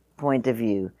amazing point of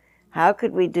view. How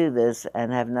could we do this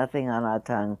and have nothing on our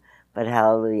tongue but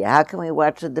hallelujah? How can we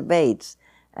watch the debates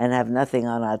and have nothing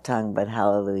on our tongue but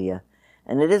hallelujah?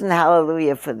 And it isn't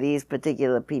hallelujah for these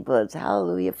particular people, it's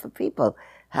hallelujah for people,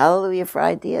 hallelujah for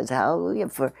ideas, hallelujah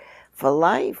for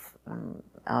life.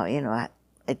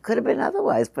 It could have been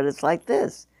otherwise, but it's like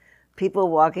this. People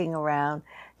walking around.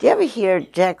 Do you ever hear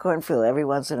Jack Kornfield every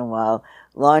once in a while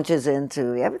launches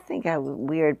into, you ever think how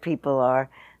weird people are?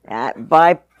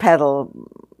 Bipedal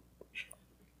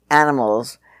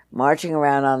animals marching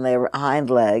around on their hind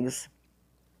legs,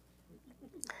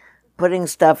 putting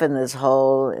stuff in this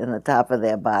hole in the top of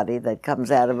their body that comes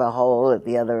out of a hole at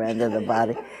the other end of the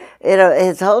body.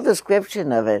 His whole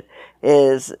description of it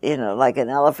is, like an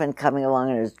elephant coming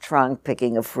along in his trunk,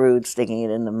 picking a fruit, sticking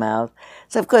it in the mouth.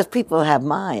 So, of course, people have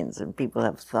minds and people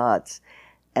have thoughts,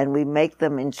 and we make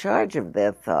them in charge of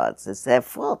their thoughts. It's their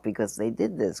fault because they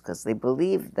did this, because they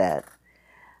believe that.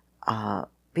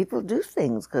 People do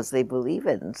things because they believe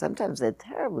it, and sometimes they're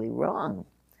terribly wrong.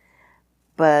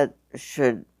 But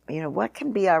what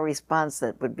can be our response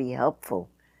that would be helpful?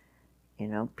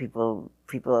 People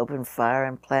open fire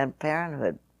and Planned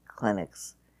Parenthood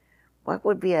clinics. What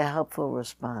would be a helpful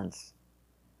response?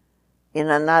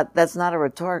 That's not a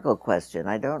rhetorical question.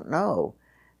 I don't know.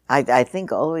 I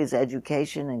think always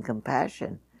education and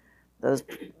compassion.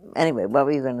 Anyway, what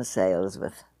were you going to say,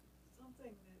 Elizabeth?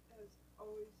 Something that has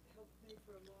always helped me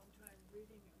for a long time,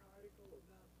 reading an article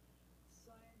about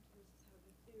scientists have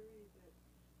a theory that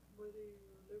whether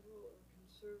you're liberal or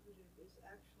conservative is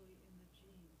actually in the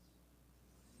genes.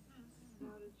 It's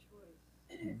not a choice.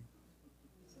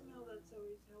 Somehow that's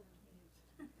always helped me.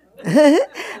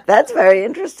 That's very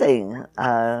interesting.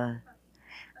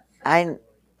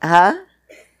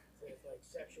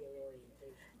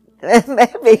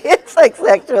 Maybe it's like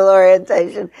sexual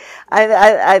orientation.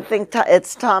 I think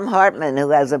it's Tom Hartman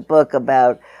who has a book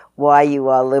about why you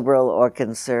are liberal or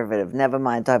conservative. Never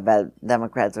mind talk about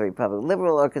Democrats or Republicans.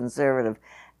 Liberal or conservative,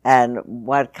 and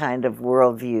what kind of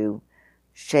worldview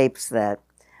shapes that.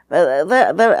 But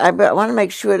I want to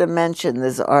make sure to mention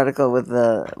this article with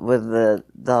the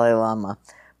Dalai Lama,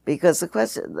 because the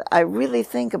question, I really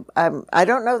think, I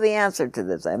don't know the answer to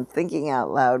this. I'm thinking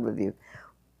out loud with you.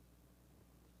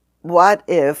 What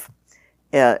if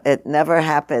it never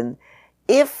happened?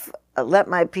 If Let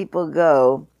My People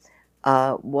Go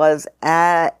was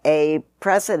a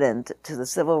precedent to the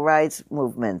civil rights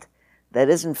movement that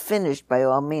isn't finished by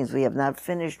all means. We have not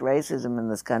finished racism in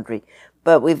this country,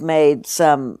 but we've made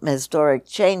some historic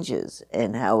changes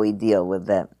in how we deal with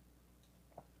them.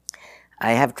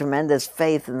 I have tremendous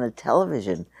faith in the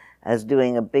television as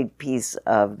doing a big piece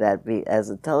of that. As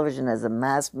a television as a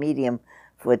mass medium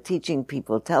for teaching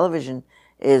people, television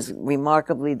is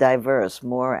remarkably diverse,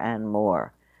 more and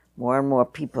more. More and more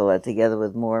people are together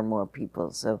with more and more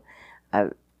people. So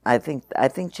I think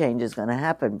change is going to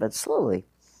happen, but slowly.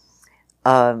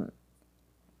 What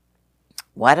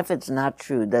if it's not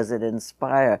true? Does it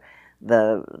inspire?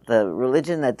 The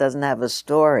religion that doesn't have a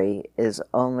story is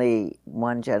only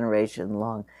one generation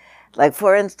long. Like,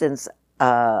 for instance,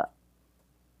 how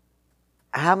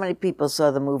many people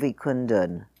saw the movie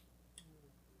Kundun?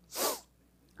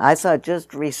 I saw it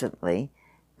just recently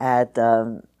at,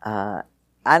 and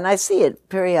I see it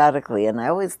periodically, and I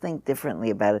always think differently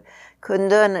about it.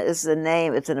 Kundun is the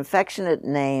name, it's an affectionate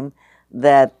name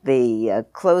that the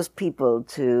close people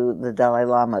to the Dalai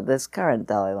Lama, this current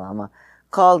Dalai Lama,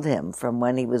 called him from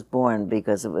when he was born,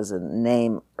 because it was a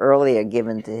name earlier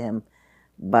given to him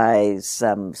by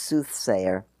some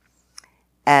soothsayer.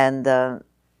 And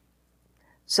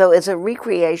so it's a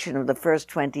recreation of the first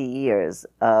 20 years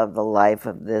of the life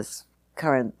of this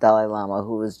current Dalai Lama,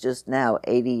 who is just now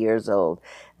 80 years old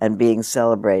and being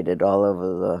celebrated all over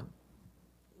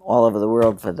the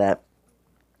world for that.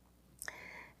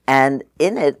 And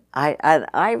in it,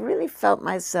 I really felt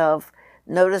myself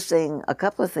noticing a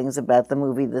couple of things about the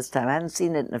movie this time. I hadn't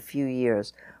seen it in a few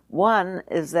years. One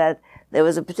is that there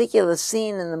was a particular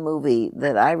scene in the movie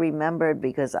that I remembered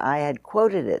because I had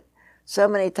quoted it so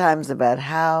many times about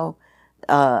how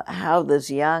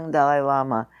this young Dalai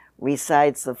Lama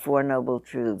recites the Four Noble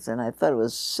Truths, and I thought it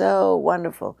was so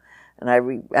wonderful. And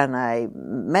I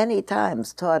many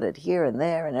times taught it here and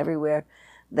there and everywhere,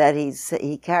 that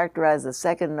he characterized the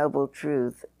second noble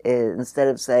truth instead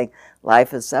of saying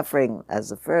life is suffering as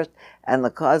the first, and the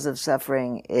cause of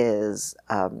suffering is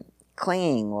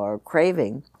clinging or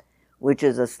craving, which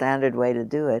is a standard way to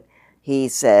do it. He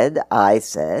said, I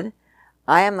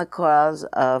am the cause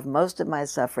of most of my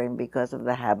suffering because of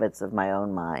the habits of my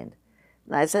own mind.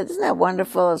 And I said, isn't that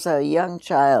wonderful? So a young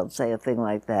child say a thing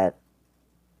like that.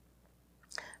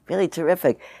 Really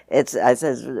terrific.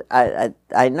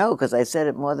 I know because I said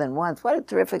it more than once. What a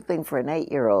terrific thing for an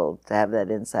 8-year-old to have that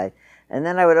insight. And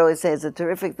then I would always say it's a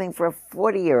terrific thing for a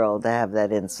 40-year-old to have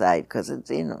that insight, because it's,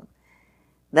 Then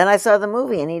I saw the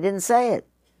movie and he didn't say it.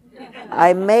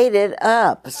 I made it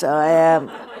up. So I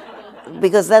am,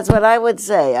 because that's what I would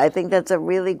say. I think that's a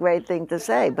really great thing to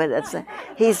say. But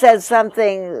he said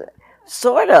something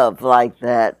sort of like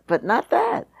that, but not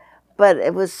that. But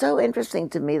it was so interesting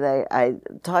to me that I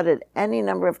taught it any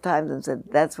number of times and said,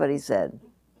 that's what he said.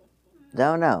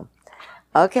 Don't know.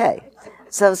 Okay.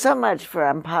 So much for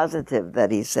I'm positive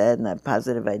that he said, and I'm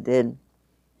positive I did.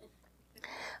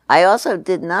 I also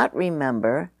did not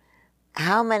remember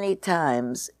how many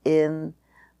times in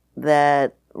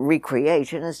that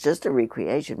recreation, it's just a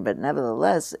recreation, but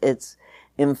nevertheless, it's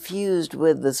infused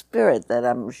with the spirit that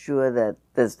I'm sure that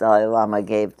this Dalai Lama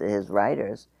gave to his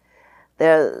writers.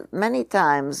 There are many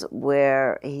times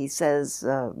where he says,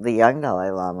 the young Dalai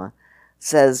Lama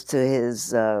says to his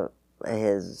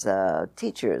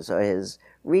teachers or his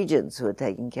regents who are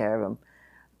taking care of him,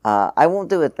 I won't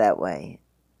do it that way.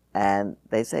 And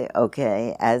they say,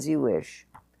 okay, as you wish,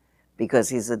 because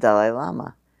he's the Dalai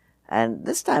Lama. And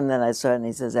this time then I saw it and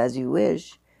he says, as you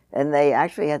wish. And they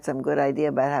actually had some good idea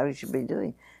about how he should be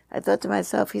doing. I thought to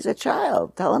myself, he's a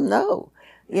child, tell him no.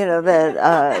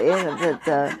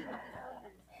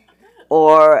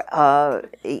 Or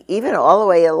even all the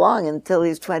way along until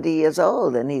he's 20 years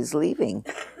old and he's leaving.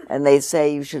 And they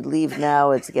say, you should leave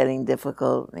now, it's getting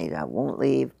difficult. And I won't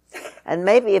leave. And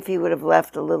maybe if he would have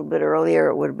left a little bit earlier,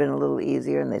 it would have been a little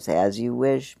easier. And they say, as you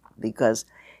wish, because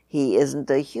he isn't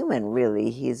a human,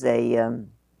 really. He's in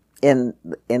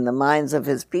the minds of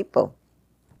his people.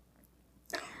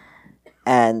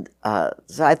 And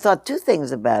so I thought two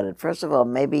things about it. First of all,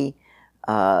 maybe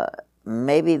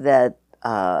that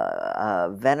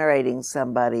venerating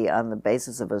somebody on the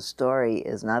basis of a story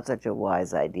is not such a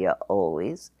wise idea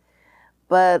always.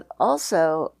 But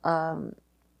also,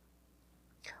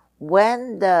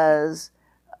 when does,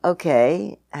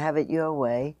 okay, have it your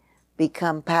way,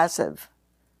 become passive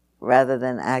rather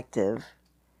than active?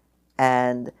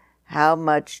 And how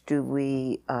much do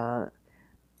we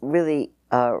really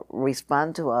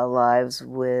respond to our lives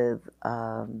with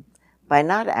by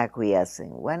not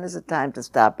acquiescing? When is it time to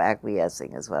stop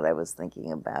acquiescing is what I was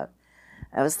thinking about.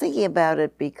 I was thinking about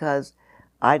it because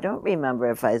I don't remember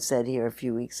if I said here a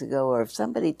few weeks ago or if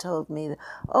somebody told me that,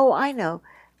 oh, I know,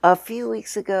 a few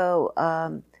weeks ago,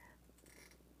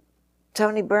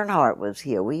 Toni Bernhardt was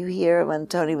here. Were you here when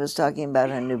Toni was talking about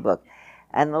her new book?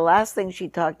 And the last thing she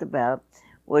talked about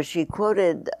was she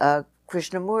quoted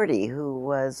Krishnamurti, who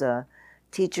was a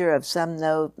teacher of some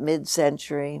note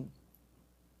mid-century,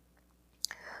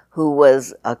 who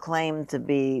was acclaimed to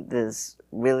be this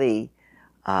really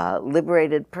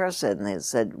liberated person. He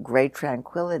said great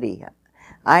tranquility.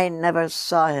 I never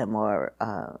saw him or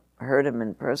heard him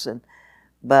in person,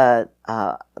 but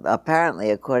apparently,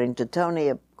 according to Toni,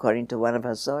 according to one of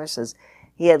her sources,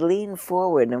 he had leaned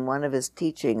forward in one of his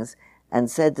teachings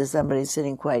and said to somebody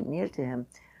sitting quite near to him,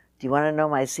 do you want to know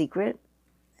my secret?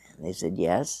 And they said,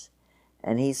 yes.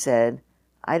 And he said,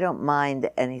 I don't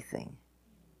mind anything.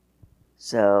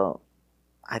 So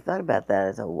I thought about that.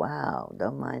 I thought, wow,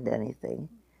 don't mind anything.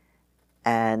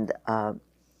 And I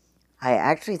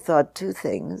actually thought two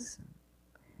things.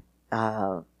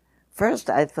 First,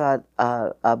 I thought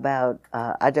about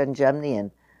Ajahn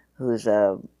Jumnian, who's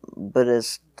a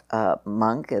Buddhist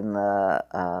monk in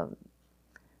the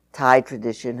Thai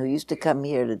tradition, who used to come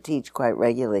here to teach quite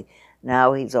regularly.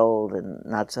 Now he's old and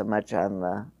not so much on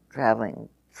the traveling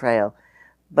trail.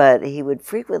 But he would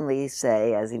frequently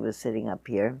say, as he was sitting up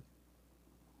here,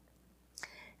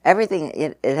 everything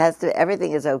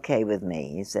is okay with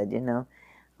me. He said,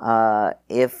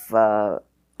 if a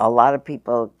lot of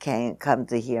people can't come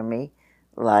to hear me,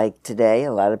 like today,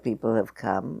 a lot of people have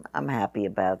come, I'm happy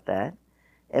about that.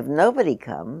 If nobody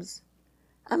comes,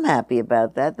 I'm happy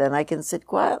about that. Then I can sit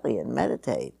quietly and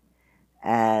meditate.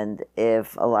 And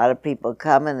if a lot of people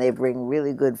come and they bring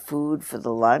really good food for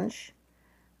the lunch,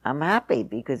 I'm happy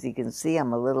because you can see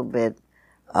I'm a little bit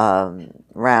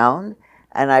round,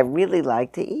 and I really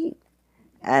like to eat.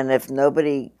 And if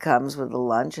nobody comes with the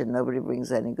lunch and nobody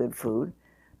brings any good food,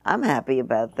 I'm happy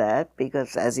about that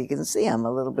because, as you can see, I'm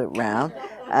a little bit round,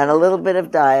 and a little bit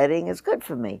of dieting is good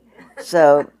for me.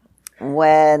 So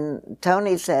when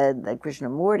Tony said, that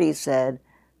Krishnamurti said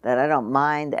that I don't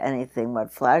mind anything,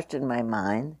 what flashed in my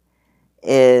mind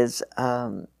is,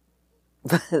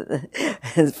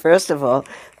 first of all,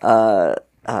 Ajahn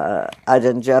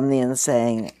Jumnian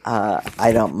saying,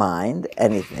 I don't mind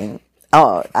anything.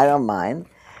 Oh, I don't mind.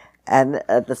 And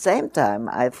at the same time,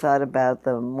 I thought about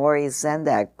the Maurice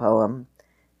Sendak poem,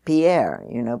 Pierre.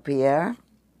 You know Pierre?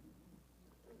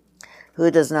 Who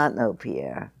does not know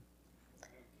Pierre?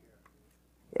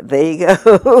 There you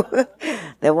go.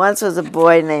 There once was a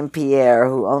boy named Pierre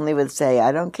who only would say,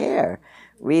 I don't care.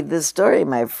 Read the story,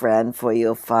 my friend, for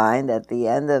you'll find at the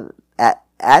end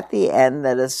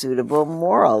that a suitable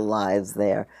moral lies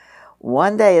there.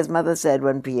 One day his mother said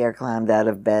when Pierre climbed out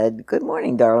of bed, Good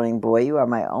morning, darling boy, you are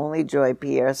my only joy.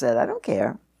 Pierre said, I don't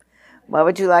care. What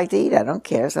would you like to eat? I don't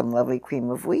care. Some lovely cream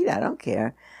of wheat? I don't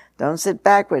care. Don't sit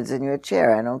backwards in your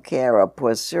chair. I don't care. Or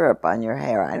pour syrup on your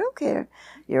hair. I don't care.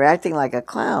 You're acting like a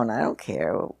clown. I don't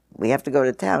care. We have to go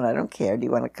to town. I don't care. Do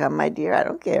you want to come, my dear? I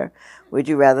don't care. Would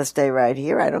you rather stay right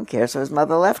here? I don't care. So his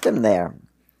mother left him there.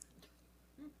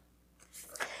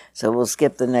 So we'll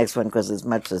skip the next one because it's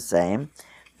much the same.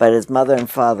 But his mother and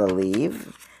father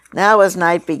leave. Now as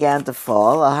night began to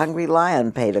fall, a hungry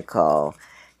lion paid a call.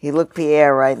 He looked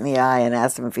Pierre right in the eye and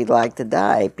asked him if he'd like to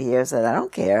die. Pierre said, I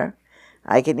don't care.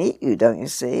 I can eat you, don't you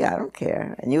see? I don't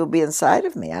care. And you will be inside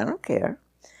of me. I don't care.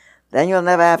 Then you'll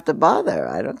never have to bother.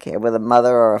 I don't care. With a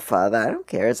mother or a father, I don't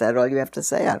care. Is that all you have to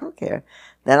say? I don't care.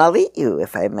 Then I'll eat you,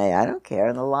 if I may. I don't care.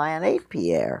 And the lion ate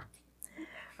Pierre.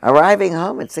 Arriving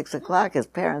home at 6 o'clock, his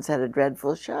parents had a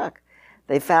dreadful shock.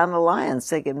 They found the lion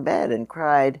sick in bed and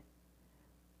cried,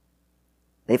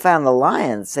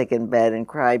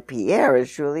 Pierre is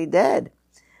surely dead.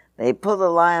 They pulled the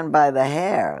lion by the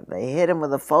hair. They hit him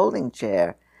with a folding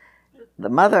chair. The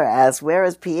mother asked, where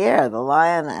is Pierre? The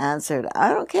lion answered, I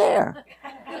don't care.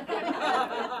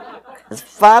 His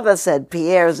father said,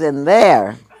 Pierre's in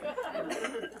there.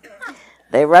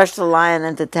 They rushed the lion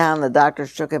into town. The doctor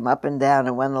shook him up and down,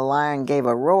 and when the lion gave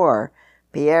a roar,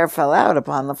 Pierre fell out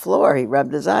upon the floor. He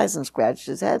rubbed his eyes and scratched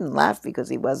his head and laughed because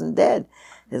he wasn't dead.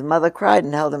 His mother cried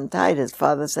and held him tight. His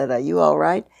father said, are you all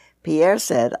right? Pierre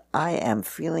said, I am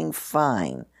feeling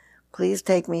fine. Please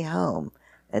take me home.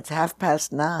 It's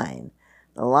 9:30.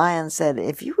 The lion said,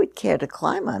 if you would care to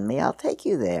climb on me, I'll take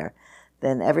you there.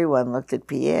 Then everyone looked at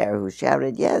Pierre, who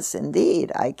shouted, yes,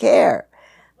 indeed, I care.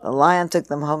 The lion took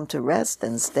them home to rest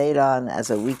and stayed on as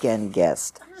a weekend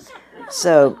guest.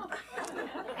 So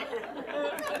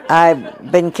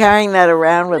I've been carrying that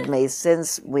around with me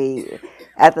since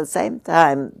at the same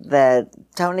time that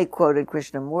Tony quoted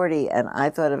Krishnamurti and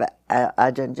I thought of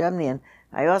Ajahn Jumnian,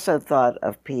 I also thought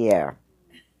of Pierre.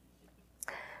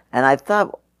 And I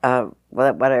thought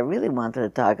what I really wanted to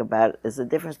talk about is the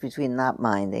difference between not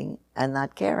minding and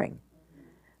not caring.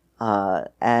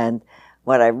 And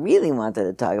what I really wanted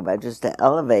to talk about, just to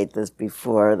elevate this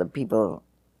before the people,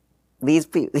 these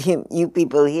people, you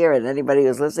people here and anybody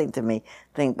who's listening to me,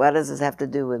 think, what does this have to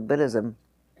do with Buddhism?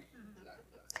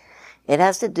 It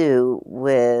has to do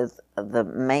with the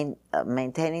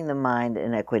maintaining the mind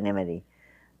in equanimity.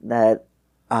 That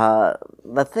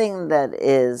the thing that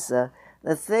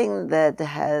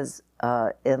has,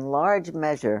 in large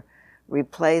measure,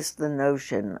 replaced the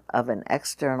notion of an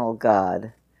external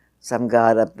God, some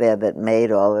God up there that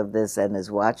made all of this and is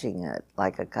watching it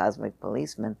like a cosmic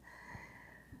policeman,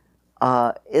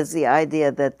 is the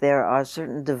idea that there are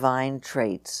certain divine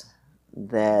traits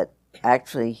that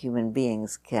actually human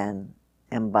beings can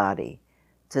embody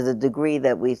to the degree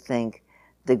that we think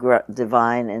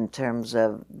divine in terms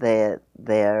of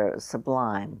they're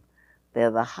sublime.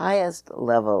 They're the highest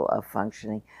level of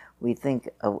functioning. We think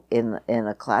in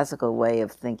a classical way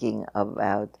of thinking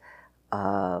about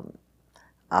a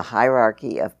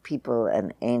hierarchy of people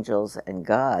and angels and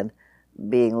God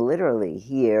being literally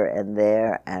here and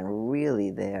there and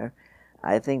really there.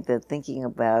 I think that thinking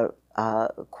about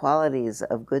qualities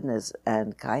of goodness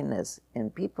and kindness in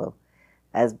people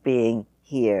as being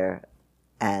here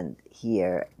and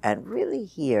really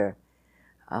here.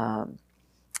 In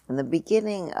the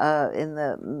beginning, I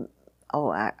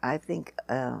think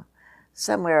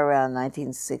somewhere around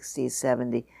 1960,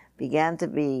 70, began to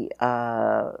be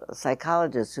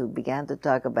psychologists who began to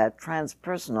talk about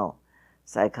transpersonal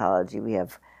psychology. We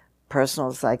have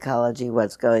personal psychology,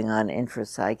 what's going on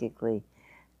intrapsychically,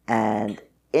 and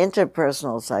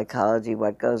interpersonal psychology,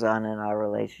 what goes on in our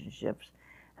relationships,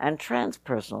 and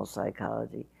transpersonal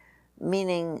psychology,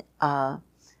 meaning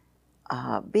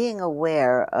being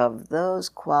aware of those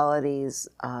qualities,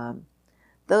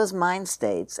 those mind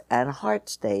states and heart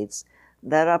states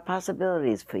that are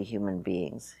possibilities for human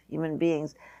beings. Human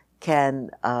beings can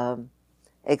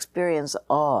experience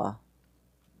awe.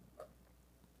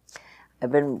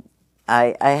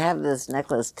 I have this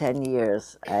necklace 10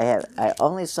 years. I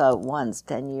only saw it once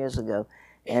 10 years ago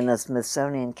in a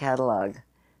Smithsonian catalog,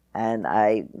 and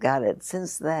I got it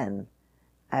since then.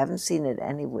 I haven't seen it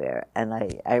anywhere, and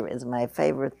it's my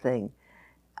favorite thing.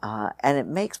 And it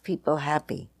makes people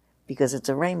happy because it's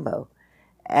a rainbow.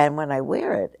 And when I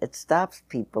wear it, it stops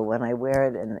people. When I wear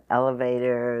it in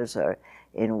elevators or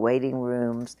in waiting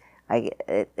rooms,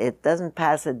 it doesn't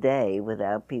pass a day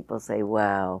without people say,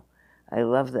 wow, I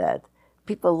love that.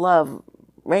 People love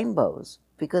rainbows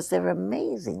because they're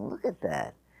amazing. Look at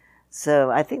that.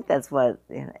 So I think that's what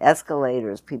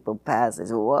escalators people pass. They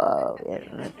say, whoa.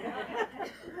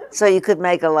 So you could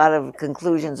make a lot of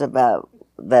conclusions about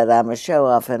that I'm a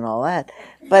show-off and all that,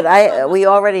 but we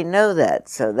already know that,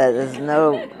 so that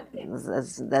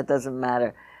doesn't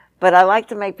matter. But I like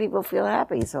to make people feel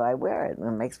happy, so I wear it, and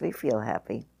it makes me feel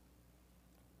happy.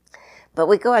 But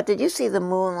we go out. Did you see the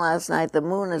moon last night? The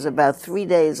moon is about 3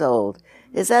 days old.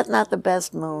 Is that not the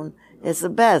best moon? It's the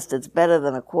best. It's better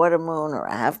than a quarter moon or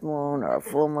a half moon or a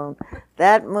full moon.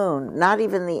 That moon, not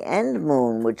even the end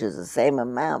moon, which is the same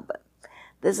amount, but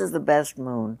this is the best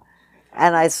moon.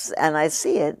 And I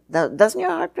see it. Doesn't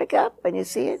your heart pick up when you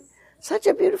see it? Such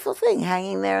a beautiful thing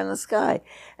hanging there in the sky.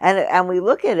 And we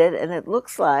look at it, and it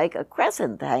looks like a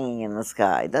crescent hanging in the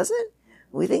sky, doesn't it?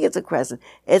 We think it's a crescent.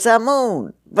 It's a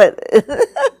moon, but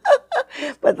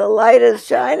but the light is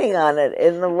shining on it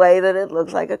in the way that it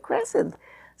looks like a crescent.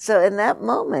 So in that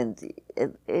moment,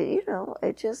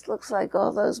 it just looks like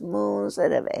all those moons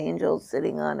that have angels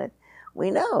sitting on it.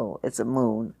 We know it's a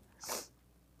moon.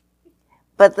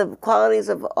 But the qualities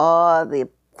of awe, the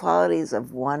qualities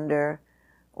of wonder,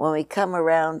 when we come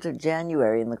around to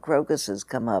January and the crocuses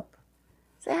come up,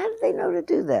 so how did they know to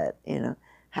do that?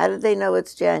 How did they know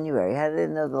it's January? How did they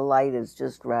know the light is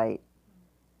just right?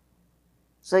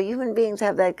 So human beings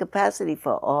have that capacity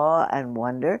for awe and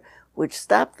wonder, which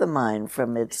stop the mind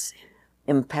from its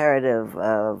imperative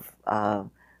of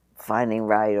finding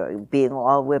right or being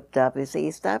all whipped up. You say,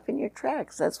 you stop in your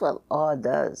tracks. That's what awe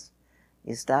does.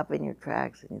 You stop in your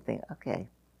tracks and you think, okay.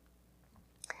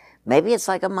 Maybe it's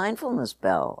like a mindfulness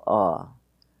bell, awe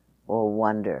or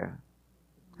wonder.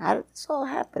 How did this all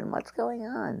happen? What's going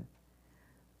on?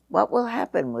 What will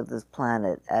happen with this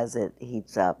planet as it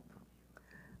heats up?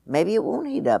 Maybe it won't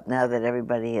heat up now that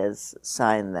everybody has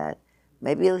signed that.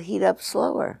 Maybe it'll heat up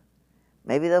slower.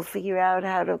 Maybe they'll figure out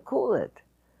how to cool it.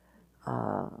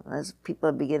 As people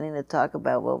are beginning to talk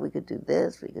about, well, we could do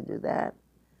this, we could do that.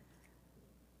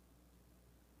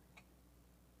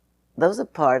 Those are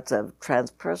parts of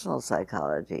transpersonal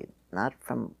psychology, not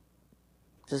from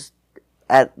just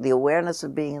at the awareness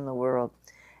of being in the world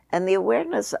and the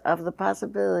awareness of the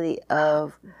possibility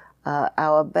of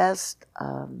our best,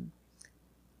 I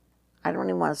don't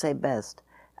even want to say best,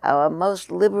 our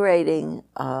most liberating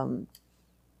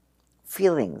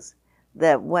feelings,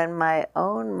 that when my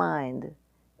own mind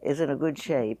is in a good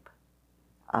shape,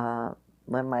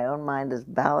 when my own mind is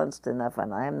balanced enough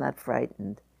and I am not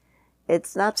frightened,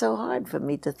 it's not so hard for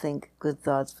me to think good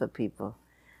thoughts for people.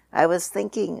 I was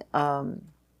thinking, I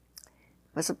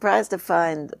was surprised to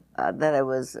find that I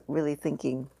was really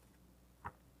thinking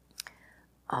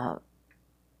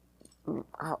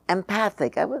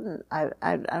empathic. I don't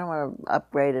want to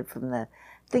upgrade it from that.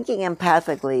 Thinking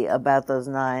empathically about those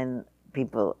 9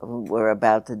 people who were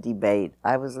about to debate.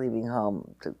 I was leaving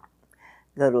home to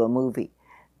go to a movie,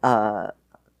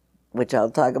 which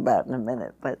I'll talk about in a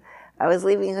minute. But I was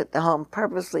leaving home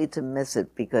purposely to miss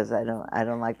it because I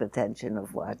don't like the tension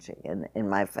of watching. And in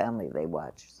my family, they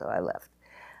watch, so I left.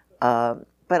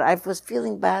 But I was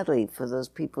feeling badly for those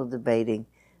people debating.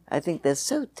 I think they're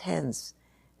so tense,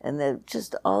 and they're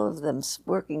just all of them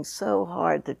working so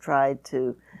hard to try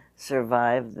to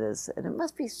survive this. And it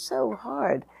must be so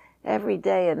hard. Every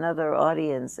day another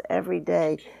audience, every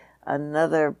day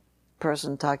another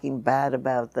person talking bad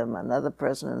about them, another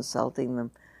person insulting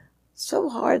them. So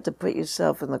hard to put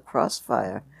yourself in the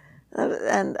crossfire.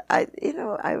 And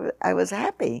I was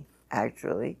happy,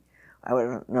 actually. I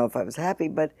don't know if I was happy,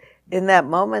 but in that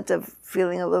moment of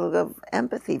feeling a little of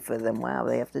empathy for them, wow,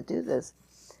 they have to do this,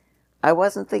 I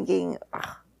wasn't thinking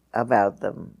about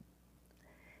them.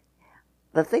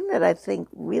 The thing that I think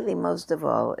really most of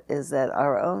all is that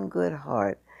our own good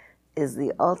heart is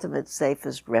the ultimate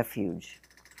safest refuge.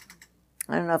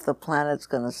 I don't know if the planet's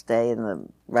going to stay in the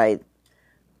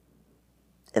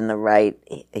right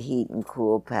heat and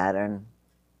cool pattern.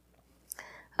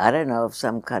 I don't know if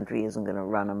some country isn't going to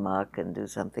run amok and do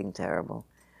something terrible.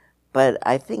 But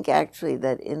I think actually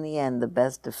that in the end, the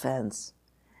best defense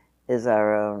is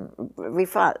our own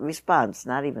response,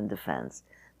 not even defense.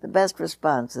 The best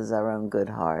response is our own good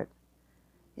heart.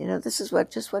 You know, this is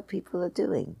just what people are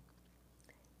doing.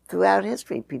 Throughout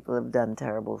history, people have done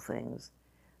terrible things.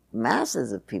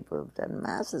 Masses of people have done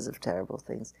masses of terrible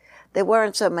things. There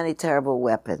weren't so many terrible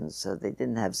weapons, so they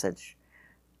didn't have such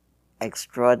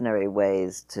extraordinary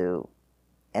ways to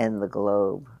end the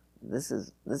globe. This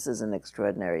is an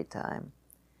extraordinary time.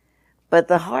 But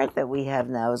the heart that we have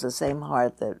now is the same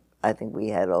heart that I think we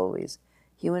had always.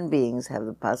 Human beings have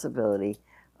the possibility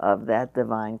of that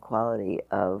divine quality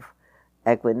of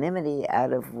equanimity,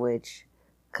 out of which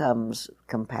comes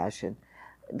compassion.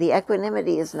 The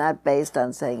equanimity is not based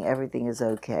on saying everything is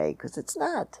okay, because it's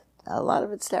not. A lot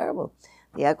of it's terrible.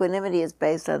 The equanimity is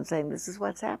based on saying this is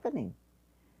what's happening.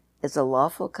 It's a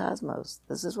lawful cosmos.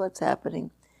 This is what's happening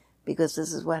because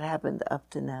this is what happened up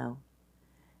to now.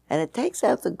 And it takes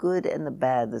out the good and the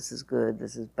bad. This is good,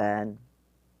 this is bad.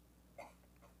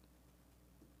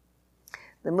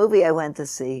 The movie I went to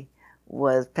see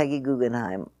was Peggy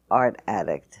Guggenheim, Art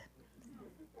Addict.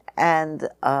 And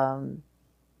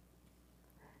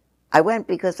I went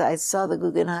because I saw the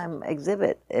Guggenheim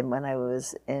exhibit when I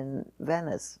was in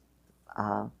Venice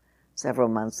several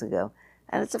months ago.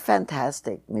 And it's a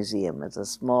fantastic museum. It's a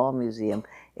small museum.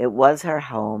 It was her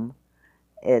home.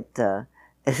 It's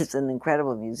an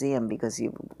incredible museum because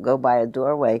you go by a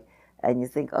doorway and you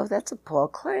think, oh, that's a Paul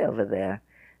Klee over there.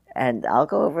 And I'll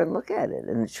go over and look at it.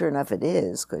 And sure enough, it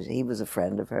is, because he was a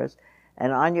friend of hers.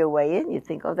 And on your way in, you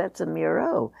think, oh, that's a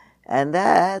Miro. And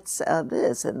that's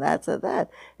this, and that's that.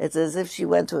 It's as if she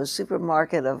went to a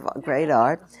supermarket of great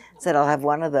art, said, I'll have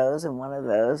one of those, and one of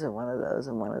those, and one of those,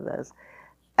 and one of those.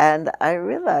 And I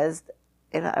realized,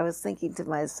 I was thinking to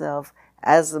myself,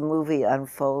 as the movie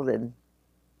unfolded,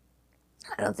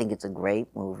 I don't think it's a great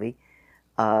movie,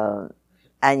 and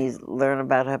you learn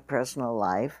about her personal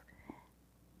life.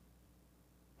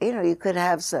 You could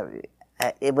have some,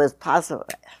 it was possible,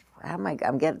 I'm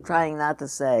trying not to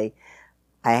say,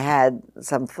 I had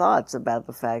some thoughts about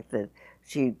the fact that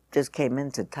she just came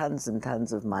into tons and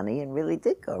tons of money and really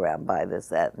did go around buy this,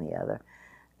 that, and the other.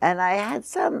 And I had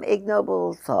some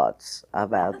ignoble thoughts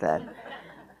about that.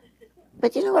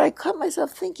 But you know what? I caught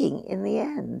myself thinking in the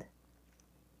end.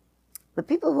 The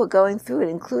people who were going through it,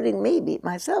 including me,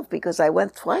 myself, because I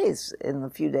went twice in the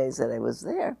few days that I was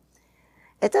there.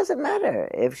 It doesn't matter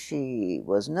if she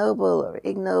was noble or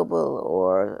ignoble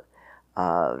or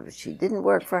she didn't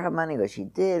work for her money, or she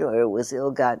did, or it was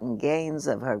ill-gotten gains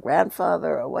of her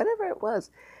grandfather, or whatever it was.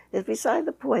 It's beside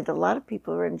the point. A lot of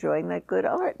people are enjoying that good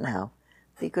art now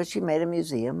because she made a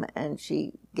museum and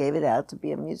she gave it out to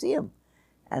be a museum.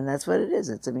 And that's what it is.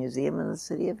 It's a museum in the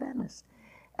city of Venice.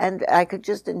 And I could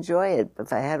just enjoy it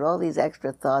if I had all these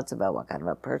extra thoughts about what kind of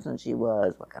a person she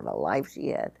was, what kind of life she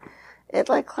had. It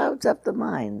like clouds up the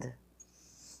mind.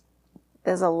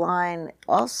 There's a line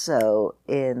also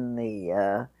in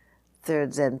the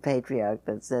Third Zen Patriarch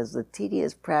that says, the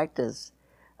tedious practice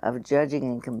of judging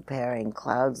and comparing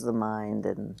clouds the mind,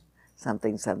 and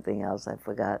something else I've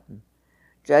forgotten.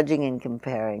 Judging and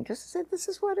comparing, just say, this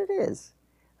is what it is.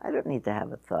 I don't need to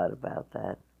have a thought about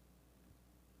that.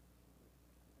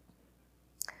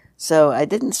 So I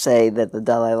didn't say that the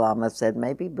Dalai Lama said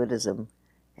maybe Buddhism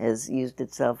has used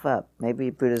itself up.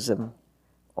 Maybe Buddhism,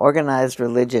 organized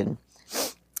religion.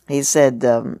 He said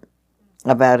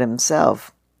about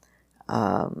himself,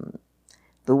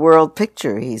 the world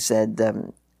picture. He said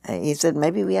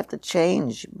maybe we have to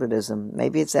change Buddhism.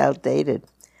 Maybe it's outdated.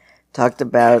 Talked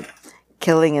about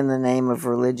killing in the name of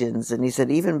religions, and he said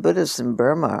even Buddhists in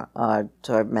Burma are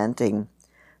tormenting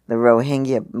the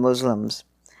Rohingya Muslims.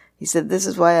 He said, this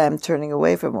is why I'm turning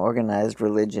away from organized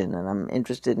religion, and I'm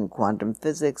interested in quantum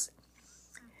physics,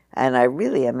 and I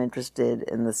really am interested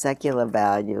in the secular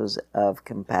values of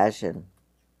compassion.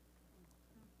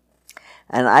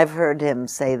 And I've heard him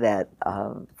say that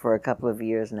for a couple of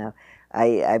years now.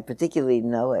 I particularly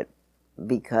know it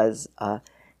because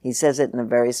he says it in a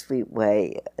very sweet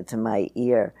way to my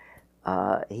ear.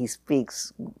 He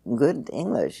speaks good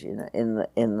English, in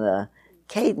the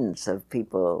cadence of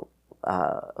people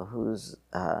whose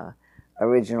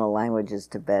original language is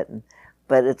Tibetan.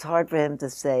 But it's hard for him to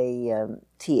say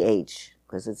TH,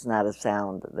 because it's not a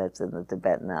sound that's in the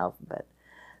Tibetan alphabet.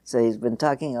 So he's been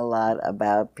talking a lot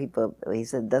about people. He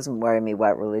said, it doesn't worry me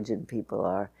what religion people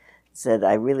are. He said,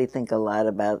 I really think a lot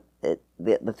about it.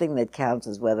 The thing that counts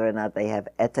is whether or not they have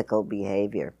ethical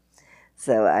behavior.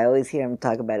 So I always hear him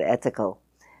talk about ethical.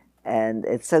 And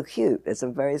it's so cute. It's a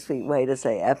very sweet way to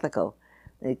say ethical.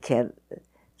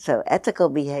 So ethical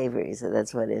behavior, he said,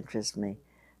 that's what interests me.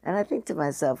 And I think to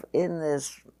myself, in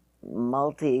this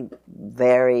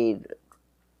multi-varied,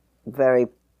 very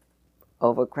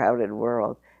overcrowded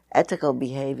world, ethical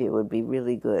behavior would be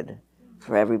really good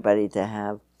for everybody to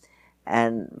have.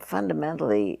 And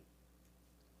fundamentally,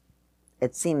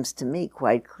 it seems to me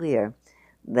quite clear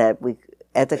that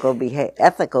ethical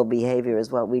behavior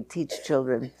is what we teach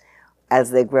children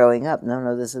as they're growing up.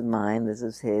 No, this is mine, this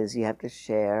is his, you have to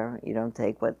share, you don't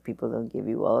take what people don't give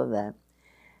you, all of that.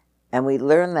 And we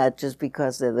learn that just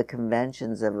because they're the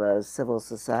conventions of a civil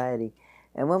society.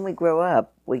 And when we grow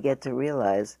up, we get to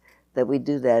realize that we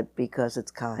do that because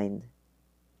it's kind.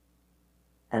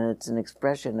 And it's an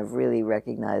expression of really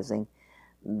recognizing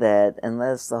that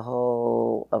unless the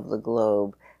whole of the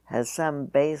globe has some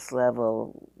base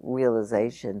level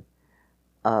realization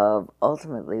of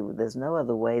ultimately there's no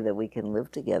other way that we can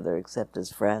live together except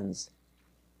as friends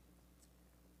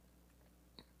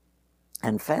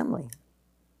and family,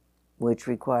 which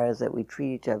requires that we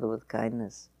treat each other with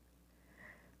kindness.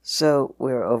 So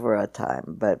we're over our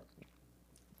time, but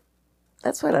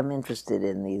that's what I'm interested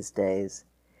in these days.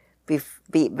 Be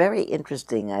very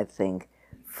interesting, I think,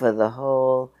 for the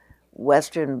whole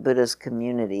Western Buddhist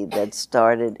community that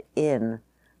started in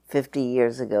 50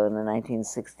 years ago in the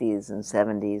 1960s and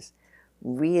 70s,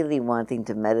 really wanting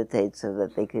to meditate so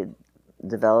that they could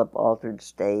develop altered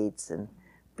states and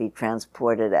be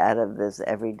transported out of this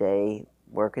everyday,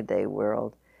 workaday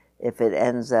world. If it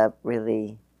ends up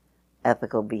really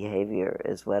ethical behavior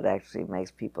is what actually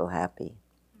makes people happy.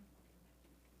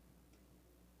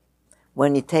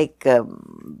 When you take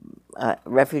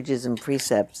refuges and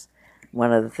precepts,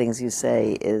 one of the things you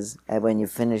say is, when you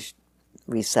finish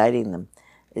reciting them,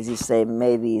 is you say,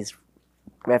 may these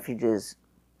refuges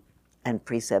and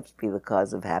precepts be the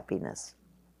cause of happiness.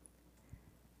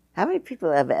 How many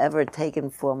people have ever taken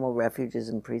formal refuges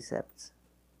and precepts?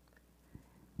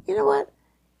 You know what?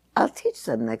 I'll teach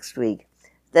them next week.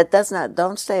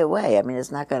 Don't stay away. I mean,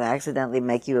 it's not going to accidentally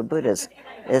make you a Buddhist.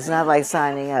 It's not like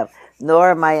signing up.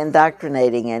 Nor am I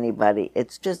indoctrinating anybody.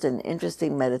 It's just an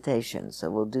interesting meditation.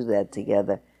 So we'll do that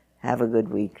together. Have a good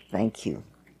week. Thank you.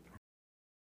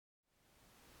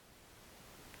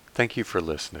 Thank you for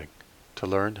listening. To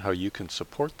learn how you can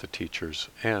support the teachers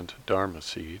and Dharma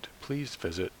Seed, please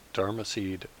visit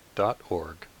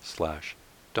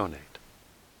dharmaseed.org/donate.